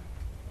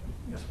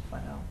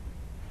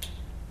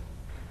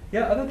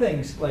 Yeah, other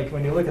things, like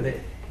when you look at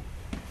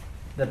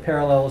the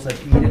parallels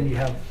of Eden, you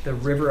have the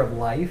river of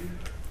life,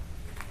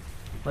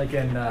 like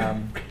in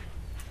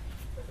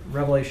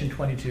Revelation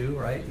 22,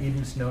 right?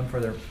 Eden's known for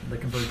the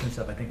convergence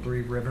of, I think,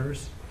 3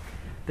 rivers.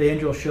 The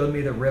angel showed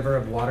me the river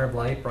of water of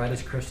life, bright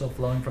as crystal,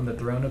 flowing from the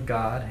throne of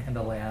God and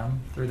the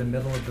Lamb through the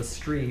middle of the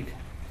street.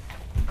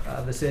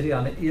 The city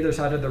on either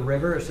side of the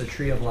river is the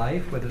tree of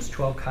life with its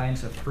 12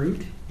 kinds of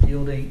fruit,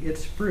 yielding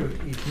its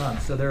fruit each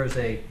month. So there is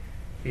a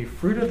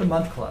fruit of the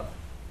month club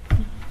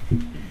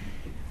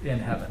in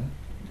heaven.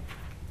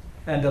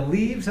 And the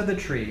leaves of the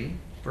tree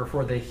were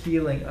for the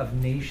healing of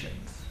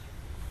nations.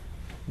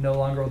 No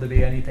longer will there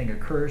be anything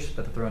accursed,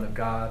 but the throne of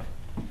God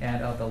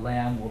and of the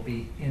Lamb will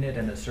be in it,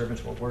 and the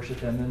servants will worship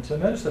him. And so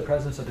notice the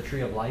presence of the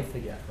tree of life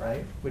again,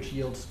 right? Which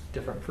yields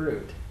different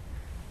fruit.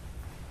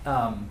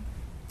 I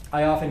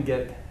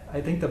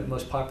think the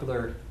most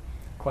popular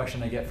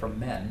question I get from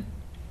men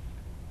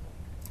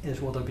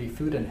is, will there be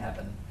food in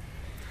heaven?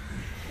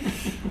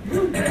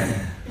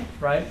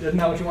 Right? Isn't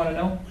that what you want to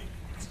know?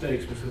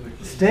 Steak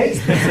specifically. Steak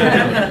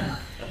specifically.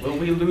 Will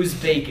we lose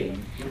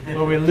bacon?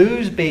 Will we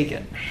lose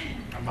bacon?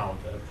 I'm out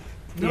with that.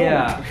 No.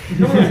 Yeah.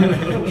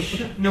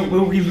 No,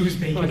 will we lose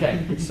bacon? Okay,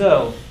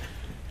 so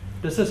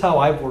this is how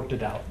I've worked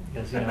it out.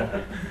 Because,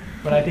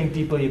 when I think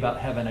deeply about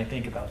heaven, I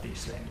think about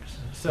these things.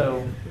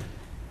 So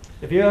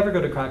if you ever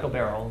go to Crackle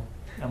Barrel,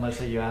 and let's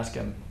say you ask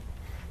them,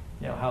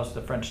 how's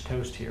the French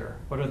toast here?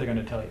 What are they going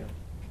to tell you?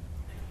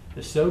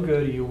 It's so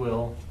good you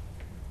will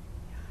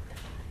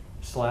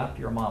slap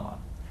your mama.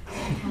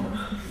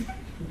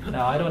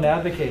 Now, I don't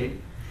advocate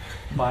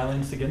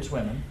violence against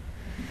women,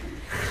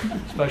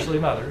 especially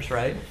mothers,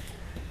 right?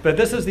 But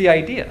this is the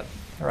idea,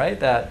 right?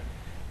 That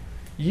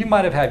you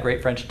might have had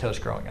great French toast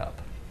growing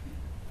up.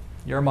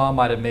 Your mom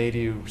might have made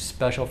you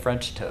special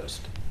French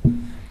toast.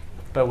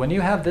 But when you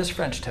have this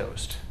French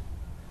toast,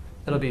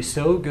 it'll be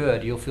so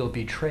good you'll feel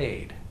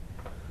betrayed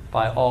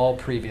by all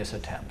previous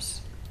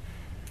attempts.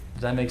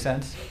 Does that make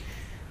sense?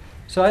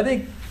 So I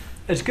think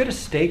as good as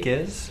steak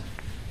is,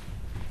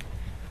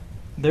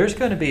 there's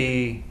going to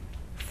be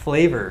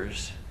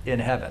flavors in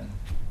heaven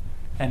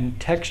and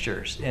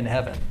textures in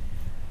heaven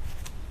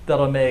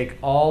that'll make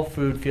all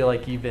food feel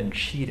like you've been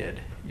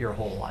cheated your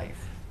whole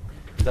life.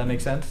 Does that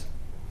make sense?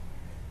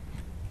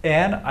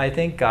 And I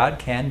think God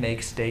can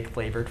make steak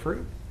flavored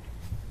fruit.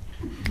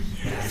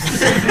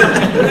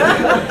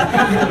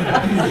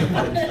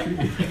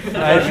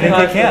 I think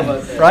He can,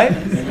 right?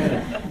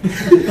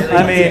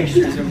 I mean,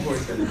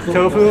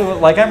 tofu,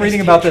 like I'm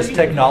reading about this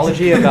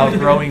technology about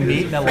growing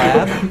meat in a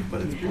lab,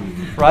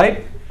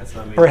 right? That's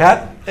not meat.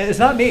 Perhaps it's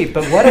not meat,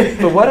 but what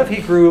if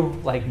he grew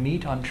like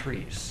meat on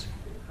trees?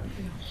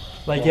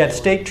 Like you had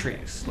steak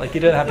trees. Like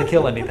you didn't have to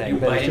kill anything. You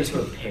But bite it's just,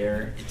 into a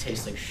pear, it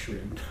tastes like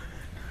shrimp.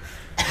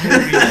 You'd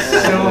be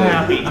so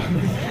happy.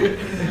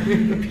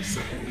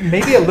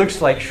 maybe it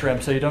looks like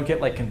shrimp, so you don't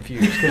get like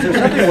confused. Because there's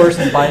something worse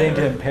than biting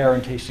into a pear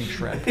and tasting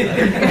shrimp.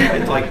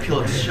 It's like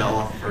peel its shell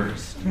off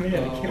first.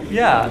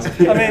 Yeah,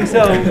 I mean,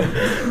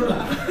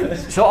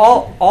 so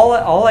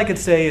all I could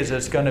say is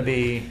it's going to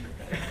be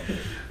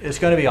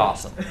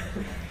awesome.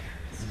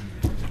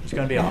 It's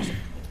going to be awesome.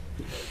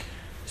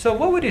 So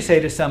what would you say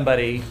to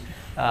somebody?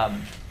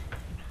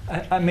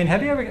 I mean,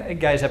 have you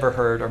guys ever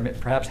heard or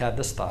perhaps had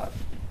this thought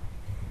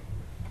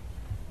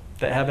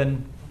that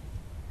heaven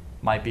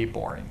might be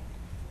boring.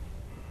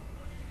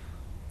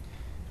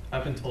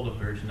 I've been told a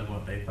version of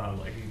what they thought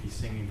like we'd be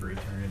singing for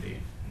eternity.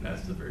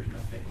 That's the version I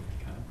think would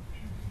be kind of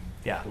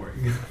Yeah.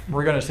 boring.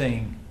 We're going to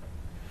sing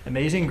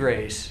Amazing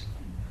Grace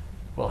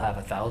will have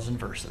 1,000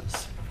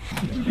 verses.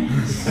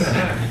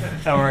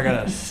 And we're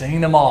going to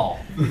sing them all.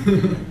 So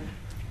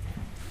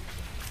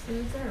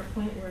is there a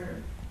point where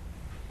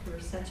we're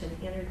such an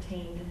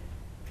entertained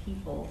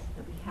people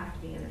that we have to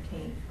be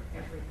entertained for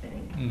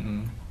everything?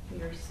 Mm-hmm.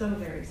 We are so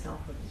very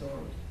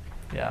self-absorbed.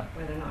 Yeah.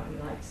 Whether or not we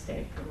like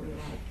steak or we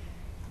like,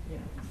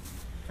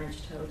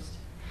 French toast.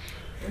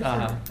 There's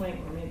Uh-huh. a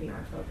point where maybe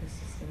our focus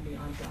is going to be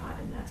on God,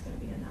 and that's going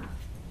to be enough.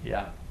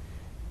 Yeah.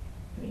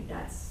 I mean,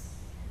 is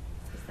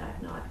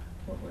that not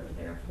what we're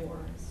there for?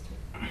 Is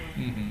to love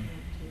Mhm. Him,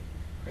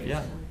 to praise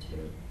Yeah. Him,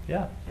 to.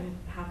 Yeah. And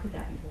how could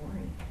that be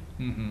boring?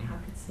 Mhm. How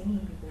could singing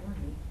be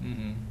boring?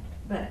 Mm-hmm.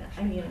 But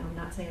I mean, I'm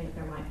not saying that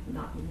there might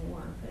not be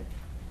more, but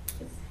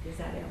is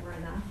that ever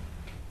enough?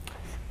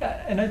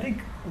 Yeah, and I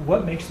think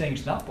what makes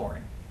things not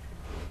boring?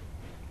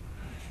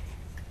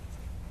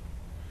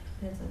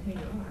 Depends on who you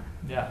are.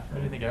 Yeah. What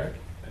do you think, Eric?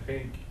 I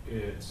think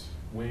it's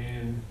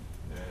when,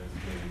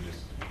 maybe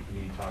just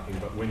me talking,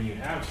 but when you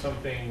have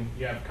something,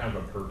 you have kind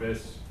of a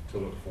purpose to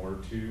look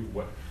forward to,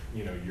 what,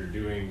 you're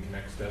doing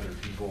connects to other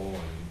people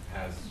and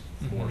has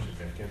more Mhm.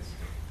 significance.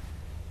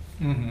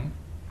 Mm-hmm.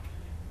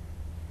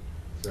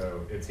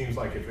 So it seems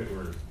like if it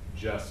were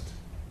just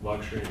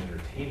luxury and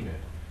entertainment,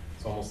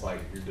 it's almost like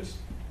you're just,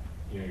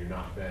 you're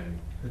not then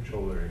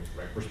shouldering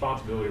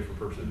responsibility for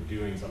purpose of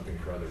doing something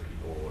for other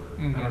people, or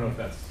I don't know if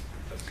that's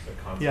a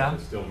concept Yeah. that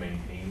still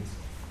maintains.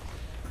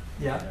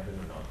 Yeah. Heaven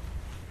or not.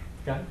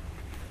 Got it.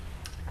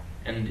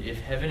 And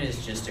if heaven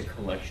is just a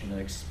collection of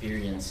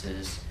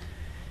experiences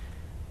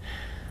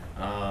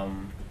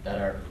that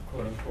are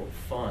quote unquote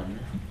fun,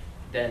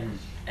 then,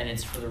 and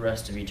it's for the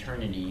rest of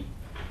eternity,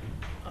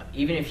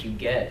 even if you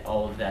get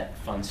all of that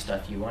fun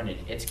stuff you wanted,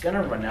 it's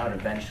gonna run out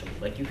eventually.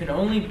 Like, you can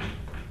only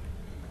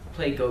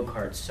play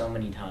go-karts so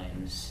many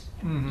times,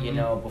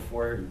 Mhm.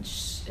 before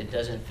it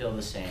doesn't feel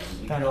the same.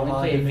 You Kind can of only law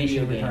of play a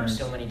video diminishing game returns.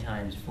 so many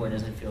times before it Mhm.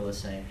 doesn't feel the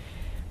same.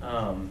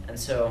 And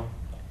so,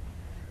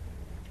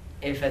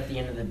 if at the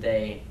end of the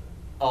day,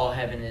 all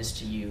heaven is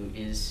to you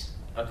is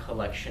a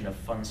collection of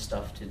fun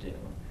stuff to do,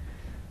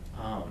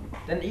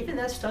 then even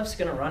that stuff's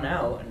gonna run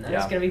out, and then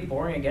it's Yeah. gonna be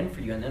boring again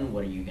for you. And then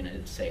what are you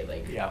gonna say?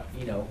 Like, Yeah.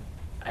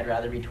 I'd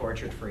rather be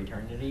tortured for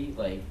eternity.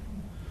 Like,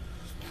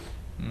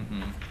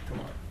 Mm-hmm. come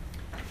on.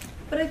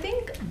 But I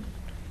think,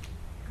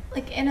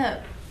 like, in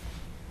a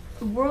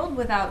world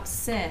without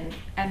sin,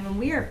 and when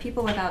we are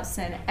people without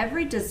sin,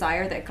 every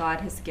desire that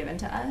God has given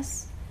to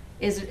us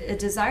is a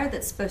desire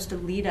that's supposed to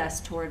lead us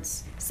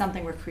towards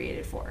something we're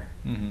created for.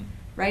 Mm-hmm.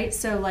 Right?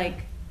 So,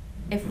 like,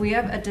 if we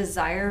have a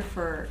desire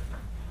for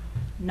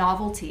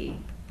novelty,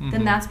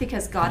 then Mhm. that's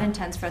because God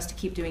intends for us to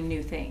keep doing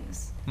new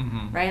things.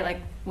 Mhm. Right? Like,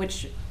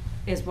 which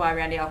is why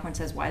Randy Alcorn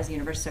says, why is the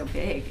universe so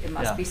big? It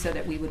must Yeah. be so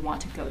that we would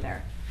want to go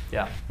there.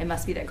 Yeah. It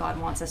must be that God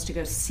wants us to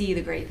go see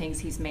the great things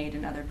He's made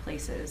in other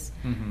places.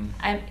 Mm-hmm.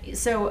 And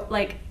so,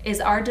 like, is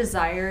our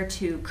desire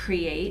to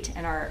create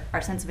and our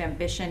sense of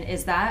ambition,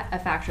 is that a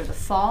factor of the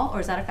fall,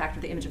 or is that a factor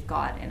of the image of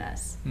God in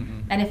us?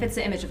 Mhm. And if it's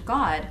the image of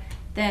God,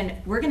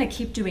 then we're going to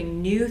keep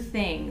doing new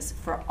things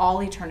for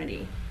all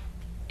eternity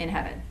in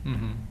heaven.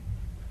 Mm-hmm.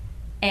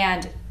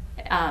 And,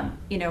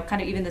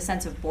 kind of even the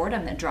sense of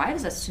boredom that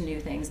drives us to new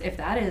things, if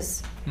that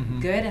is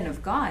Mhm. good and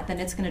of God, then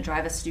it's going to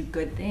drive us to do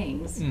good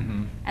things.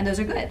 Mhm. And those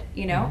are good,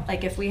 Mhm.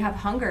 Like, if we have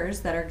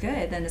hungers that are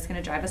good, then it's going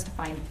to drive us to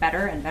find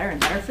better and better and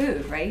better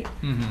food, right?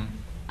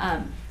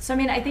 Mm-hmm. So, I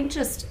mean, I think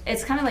just,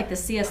 it's kind of like the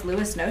C.S.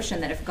 Lewis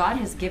notion that if God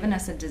has given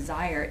us a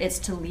desire, it's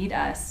to lead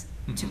us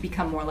to Mhm.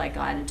 become more like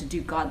God and to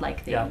do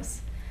God-like Yeah.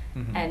 things.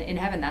 Mhm. And in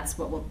heaven, that's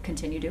what we'll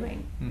continue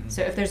doing. Mhm.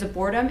 So if there's a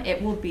boredom,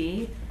 it will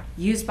be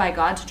used by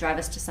God to drive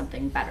us to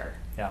something better.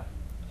 Yeah.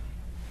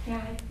 Yeah,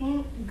 I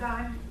think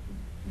God,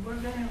 we're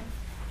gonna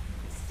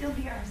still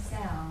be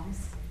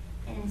ourselves,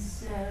 and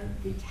so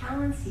the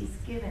talents He's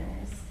given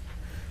us,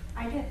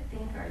 I don't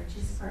think are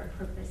just for a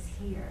purpose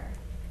here.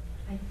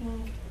 I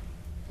think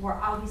we're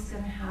always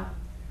gonna have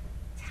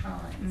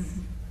talents,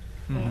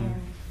 Mhm. and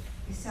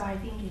so I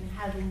think in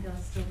heaven they'll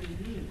still be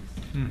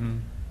used. Mm-hmm.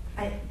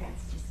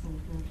 That's just me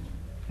thinking.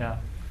 Yeah.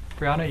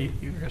 Brianna,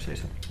 you were going to say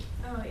something?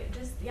 Oh,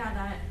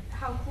 that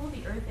how cool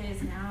the earth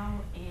is now,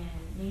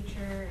 and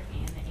nature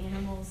and the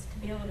animals, to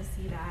be able to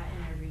see that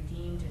in a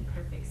redeemed and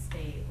perfect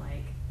state.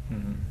 Like,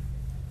 Mm-hmm.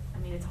 I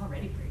mean, it's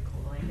already pretty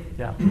cool. Like, it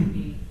Yeah. would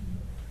be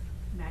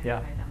magnified Yeah.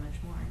 that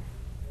much more.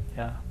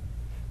 Yeah.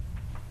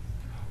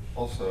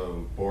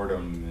 Also,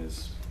 boredom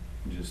is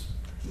just,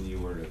 you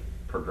were to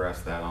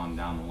progress that on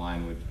down the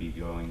line, would be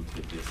going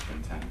to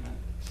discontentment.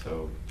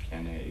 So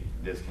can a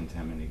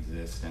discontentment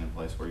exist in a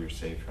place where you're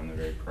saved from the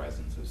very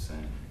presence of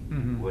sin?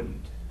 Mhm. You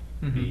wouldn't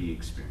Mhm. be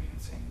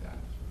experiencing that.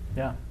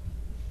 Yeah.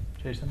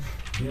 Jason?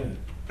 Yeah.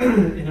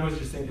 And I was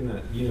just thinking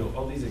that,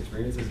 all these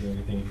experiences and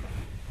everything,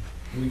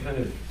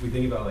 we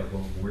think about like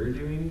what we're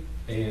doing,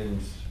 and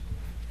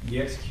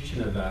the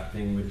execution of that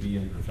thing would be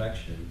in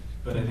perfection.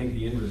 but I think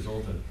the end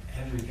result of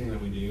everything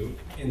that we do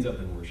ends up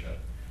in worship.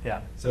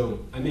 Yeah.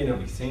 So I may not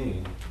be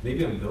singing,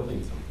 maybe I'm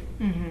building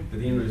something, but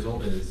the end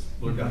result is,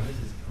 Lord God, this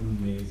is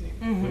amazing.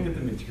 Look at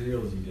the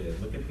materials you did.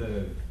 Look at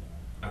the,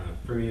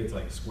 for me it's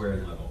like square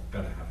and level,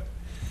 gotta have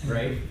it,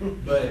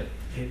 right? But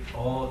it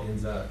all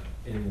ends up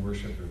in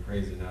worship and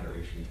praise and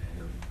adoration to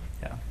Him.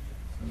 Yeah.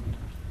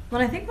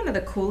 Well, I think one of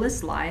the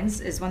coolest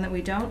lines is one that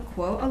we don't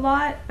quote a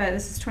lot, but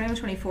this is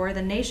 21:24.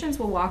 The nations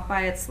will walk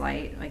by its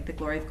light, like the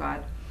glory of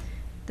God.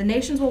 The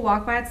nations will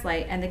walk by its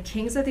light, and the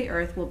kings of the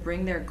earth will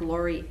bring their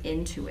glory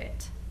into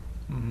it.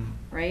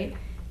 Right?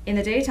 In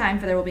the daytime,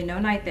 for there will be no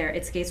night there,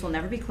 its gates will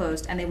never be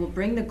closed, and they will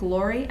bring the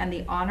glory and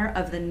the honor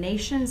of the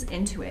nations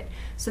into it.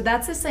 So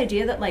that's this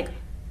idea that, like,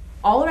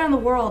 all around the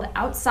world,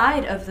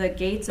 outside of the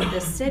gates of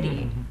this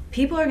city,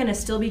 people are going to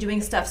still be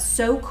doing stuff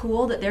so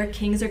cool that their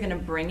kings are going to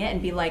bring it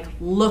and be like,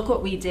 look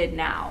what we did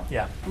now.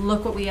 Yeah.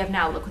 Look what we have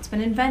now. Look what's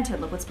been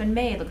invented. Look what's been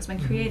made. Look what's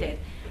been created.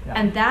 Yeah.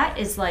 And that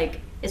is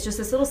like, it's just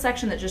this little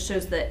section that just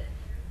shows that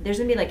there's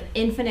going to be like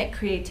infinite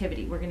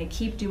creativity. We're going to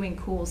keep doing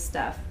cool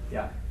stuff.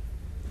 Yeah.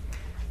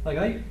 Like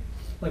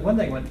one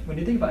thing, when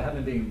you think about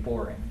heaven being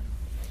boring,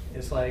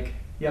 it's like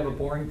you have a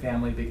boring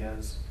family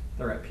because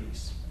they're at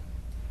peace.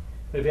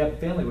 But if you have a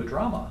family with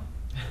drama,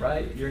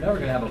 right, you're never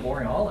going to have a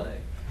boring holiday,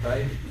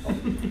 right?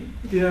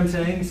 You know what I'm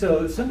saying?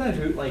 So sometimes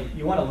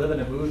you want to live in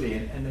a movie,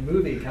 and the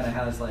movie kind of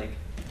has like,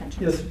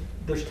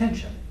 there's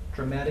tension,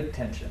 dramatic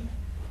tension.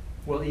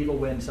 Will evil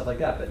win, stuff like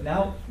that. But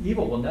now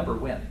evil will never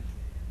win,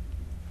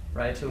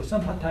 right? So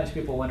sometimes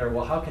people wonder,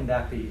 well, how can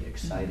that be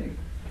exciting?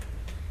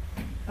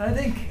 And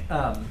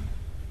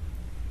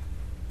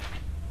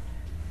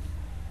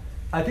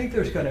I think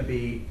there's going to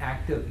be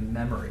active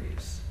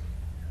memories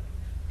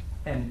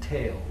and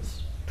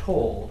tales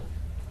told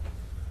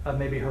of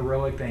maybe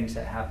heroic things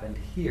that happened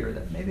here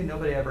that maybe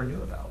nobody ever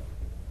knew about.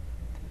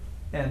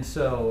 And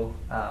so,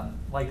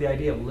 like the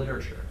idea of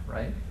literature,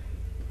 right?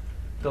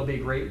 There'll be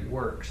great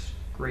works,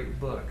 great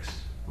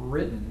books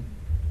written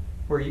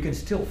where you can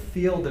still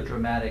feel the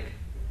dramatic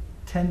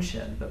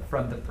tension, but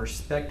from the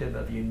perspective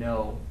of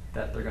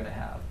that they're going to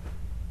have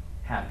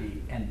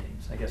happy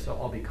endings. I guess they'll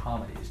all be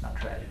comedies, not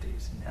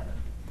tragedies in heaven.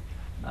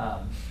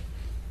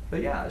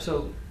 But yeah,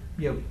 so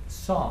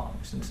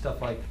songs and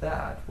stuff like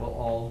that will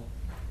all,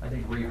 I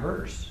think,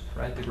 rehearse,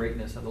 right, the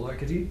greatness of the Lord.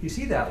 Because you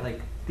see that, like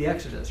the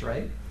Exodus,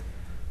 right?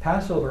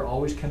 Passover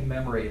always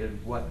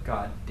commemorated what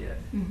God did.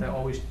 They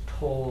always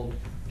told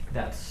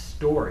that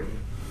story.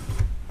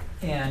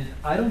 And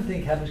I don't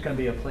think heaven's going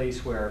to be a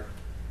place where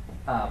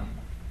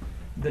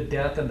the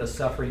death and the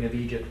suffering of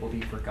Egypt will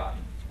be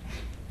forgotten.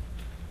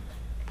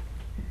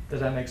 Does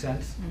that make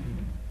sense?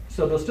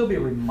 So there'll still be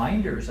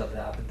reminders of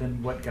that, but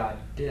then what God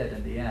did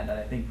in the end. And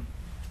I think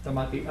there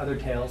might be other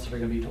tales that are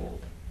going to be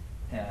told.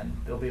 And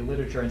there'll be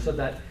literature. And so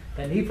that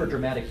need for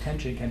dramatic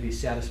tension can be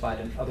satisfied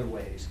in other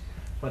ways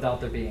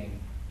without there being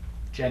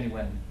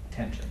genuine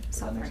tension. Does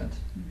that make sense?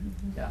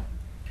 Yeah.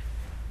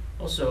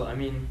 Also, I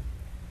mean,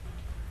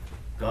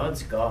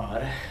 God's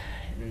God,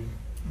 and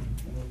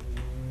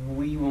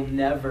we will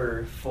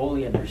never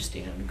fully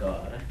understand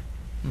God,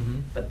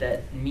 but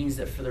that means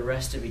that for the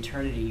rest of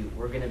eternity,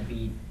 we're going to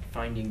be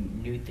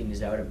finding new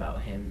things out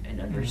about Him and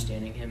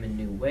understanding Him in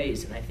new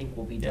ways, and I think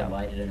we'll be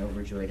delighted and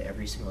overjoyed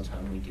every single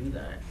time we do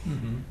that.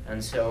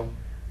 And so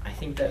I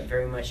think that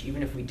very much,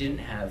 even if we didn't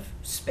have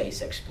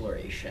space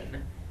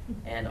exploration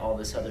and all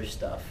this other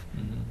stuff,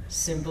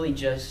 simply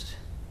just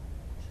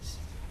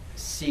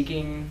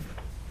seeking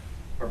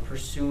or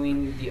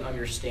pursuing the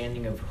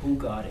understanding of who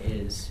God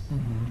is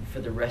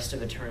for the rest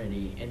of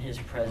eternity in His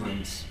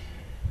presence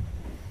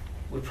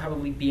would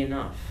probably be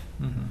enough.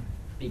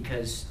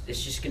 Because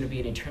it's just going to be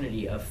an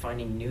eternity of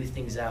finding new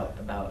things out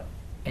about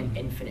an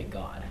infinite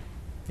God.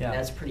 Yeah. And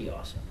that's pretty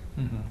awesome.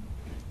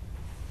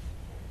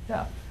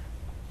 Yeah.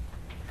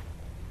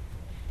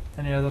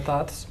 Any other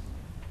thoughts?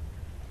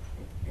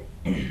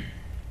 All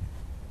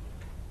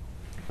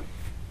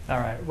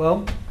right,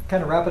 well,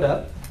 kind of wrap it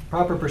up.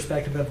 Proper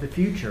perspective of the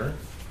future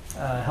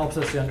helps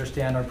us to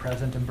understand our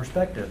present in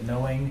perspective.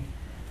 Knowing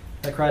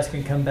that Christ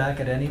can come back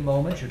at any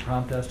moment should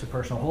prompt us to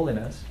personal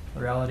holiness.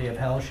 The reality of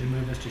hell should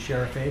move us to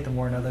share our faith and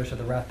warn others of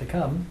the wrath to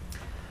come.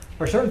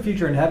 Our certain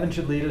future in heaven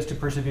should lead us to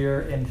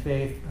persevere in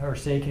faith,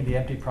 forsaking the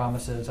empty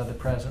promises of the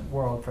present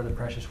world for the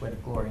precious weight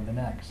of glory in the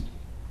next.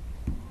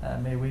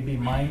 May we be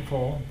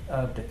mindful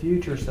of the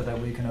future so that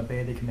we can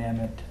obey the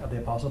commandment of the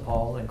Apostle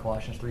Paul in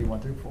Colossians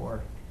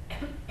 3:1-4.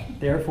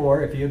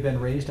 Therefore, if you have been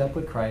raised up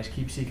with Christ,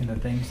 keep seeking the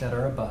things that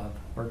are above,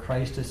 where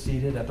Christ is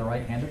seated at the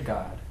right hand of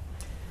God.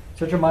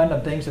 Set your mind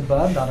on things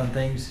above, not on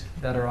things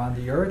that are on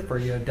the earth, for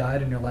you have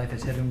died and your life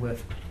is hidden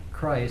with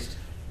Christ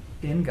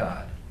in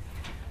God.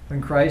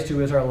 When Christ,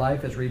 who is our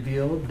life, is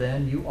revealed,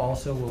 then you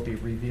also will be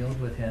revealed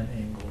with Him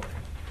in glory.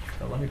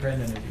 So let me pray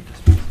and then we'll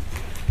just speak.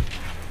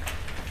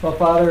 Well,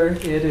 Father,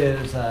 it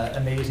is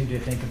amazing to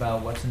think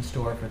about what's in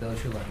store for those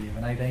who love you,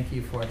 and I thank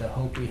you for the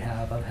hope we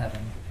have of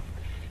heaven.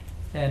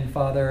 And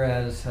Father,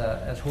 as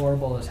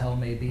horrible as hell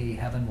may be,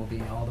 heaven will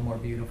be all the more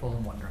beautiful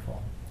and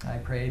wonderful. I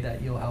pray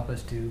that you'll help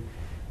us to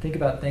Think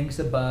about things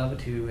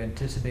above to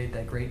anticipate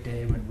that great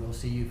day when we'll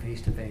see you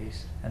face to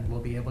face, and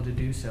we'll be able to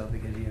do so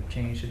because you have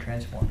changed and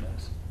transformed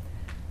us.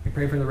 We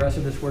pray for the rest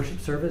of this worship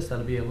service.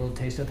 That'll be a little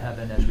taste of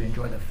heaven as we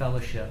enjoy the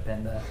fellowship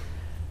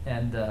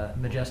and the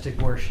majestic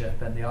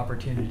worship and the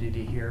opportunity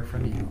to hear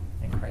from you.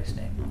 In Christ's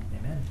name,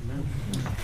 amen.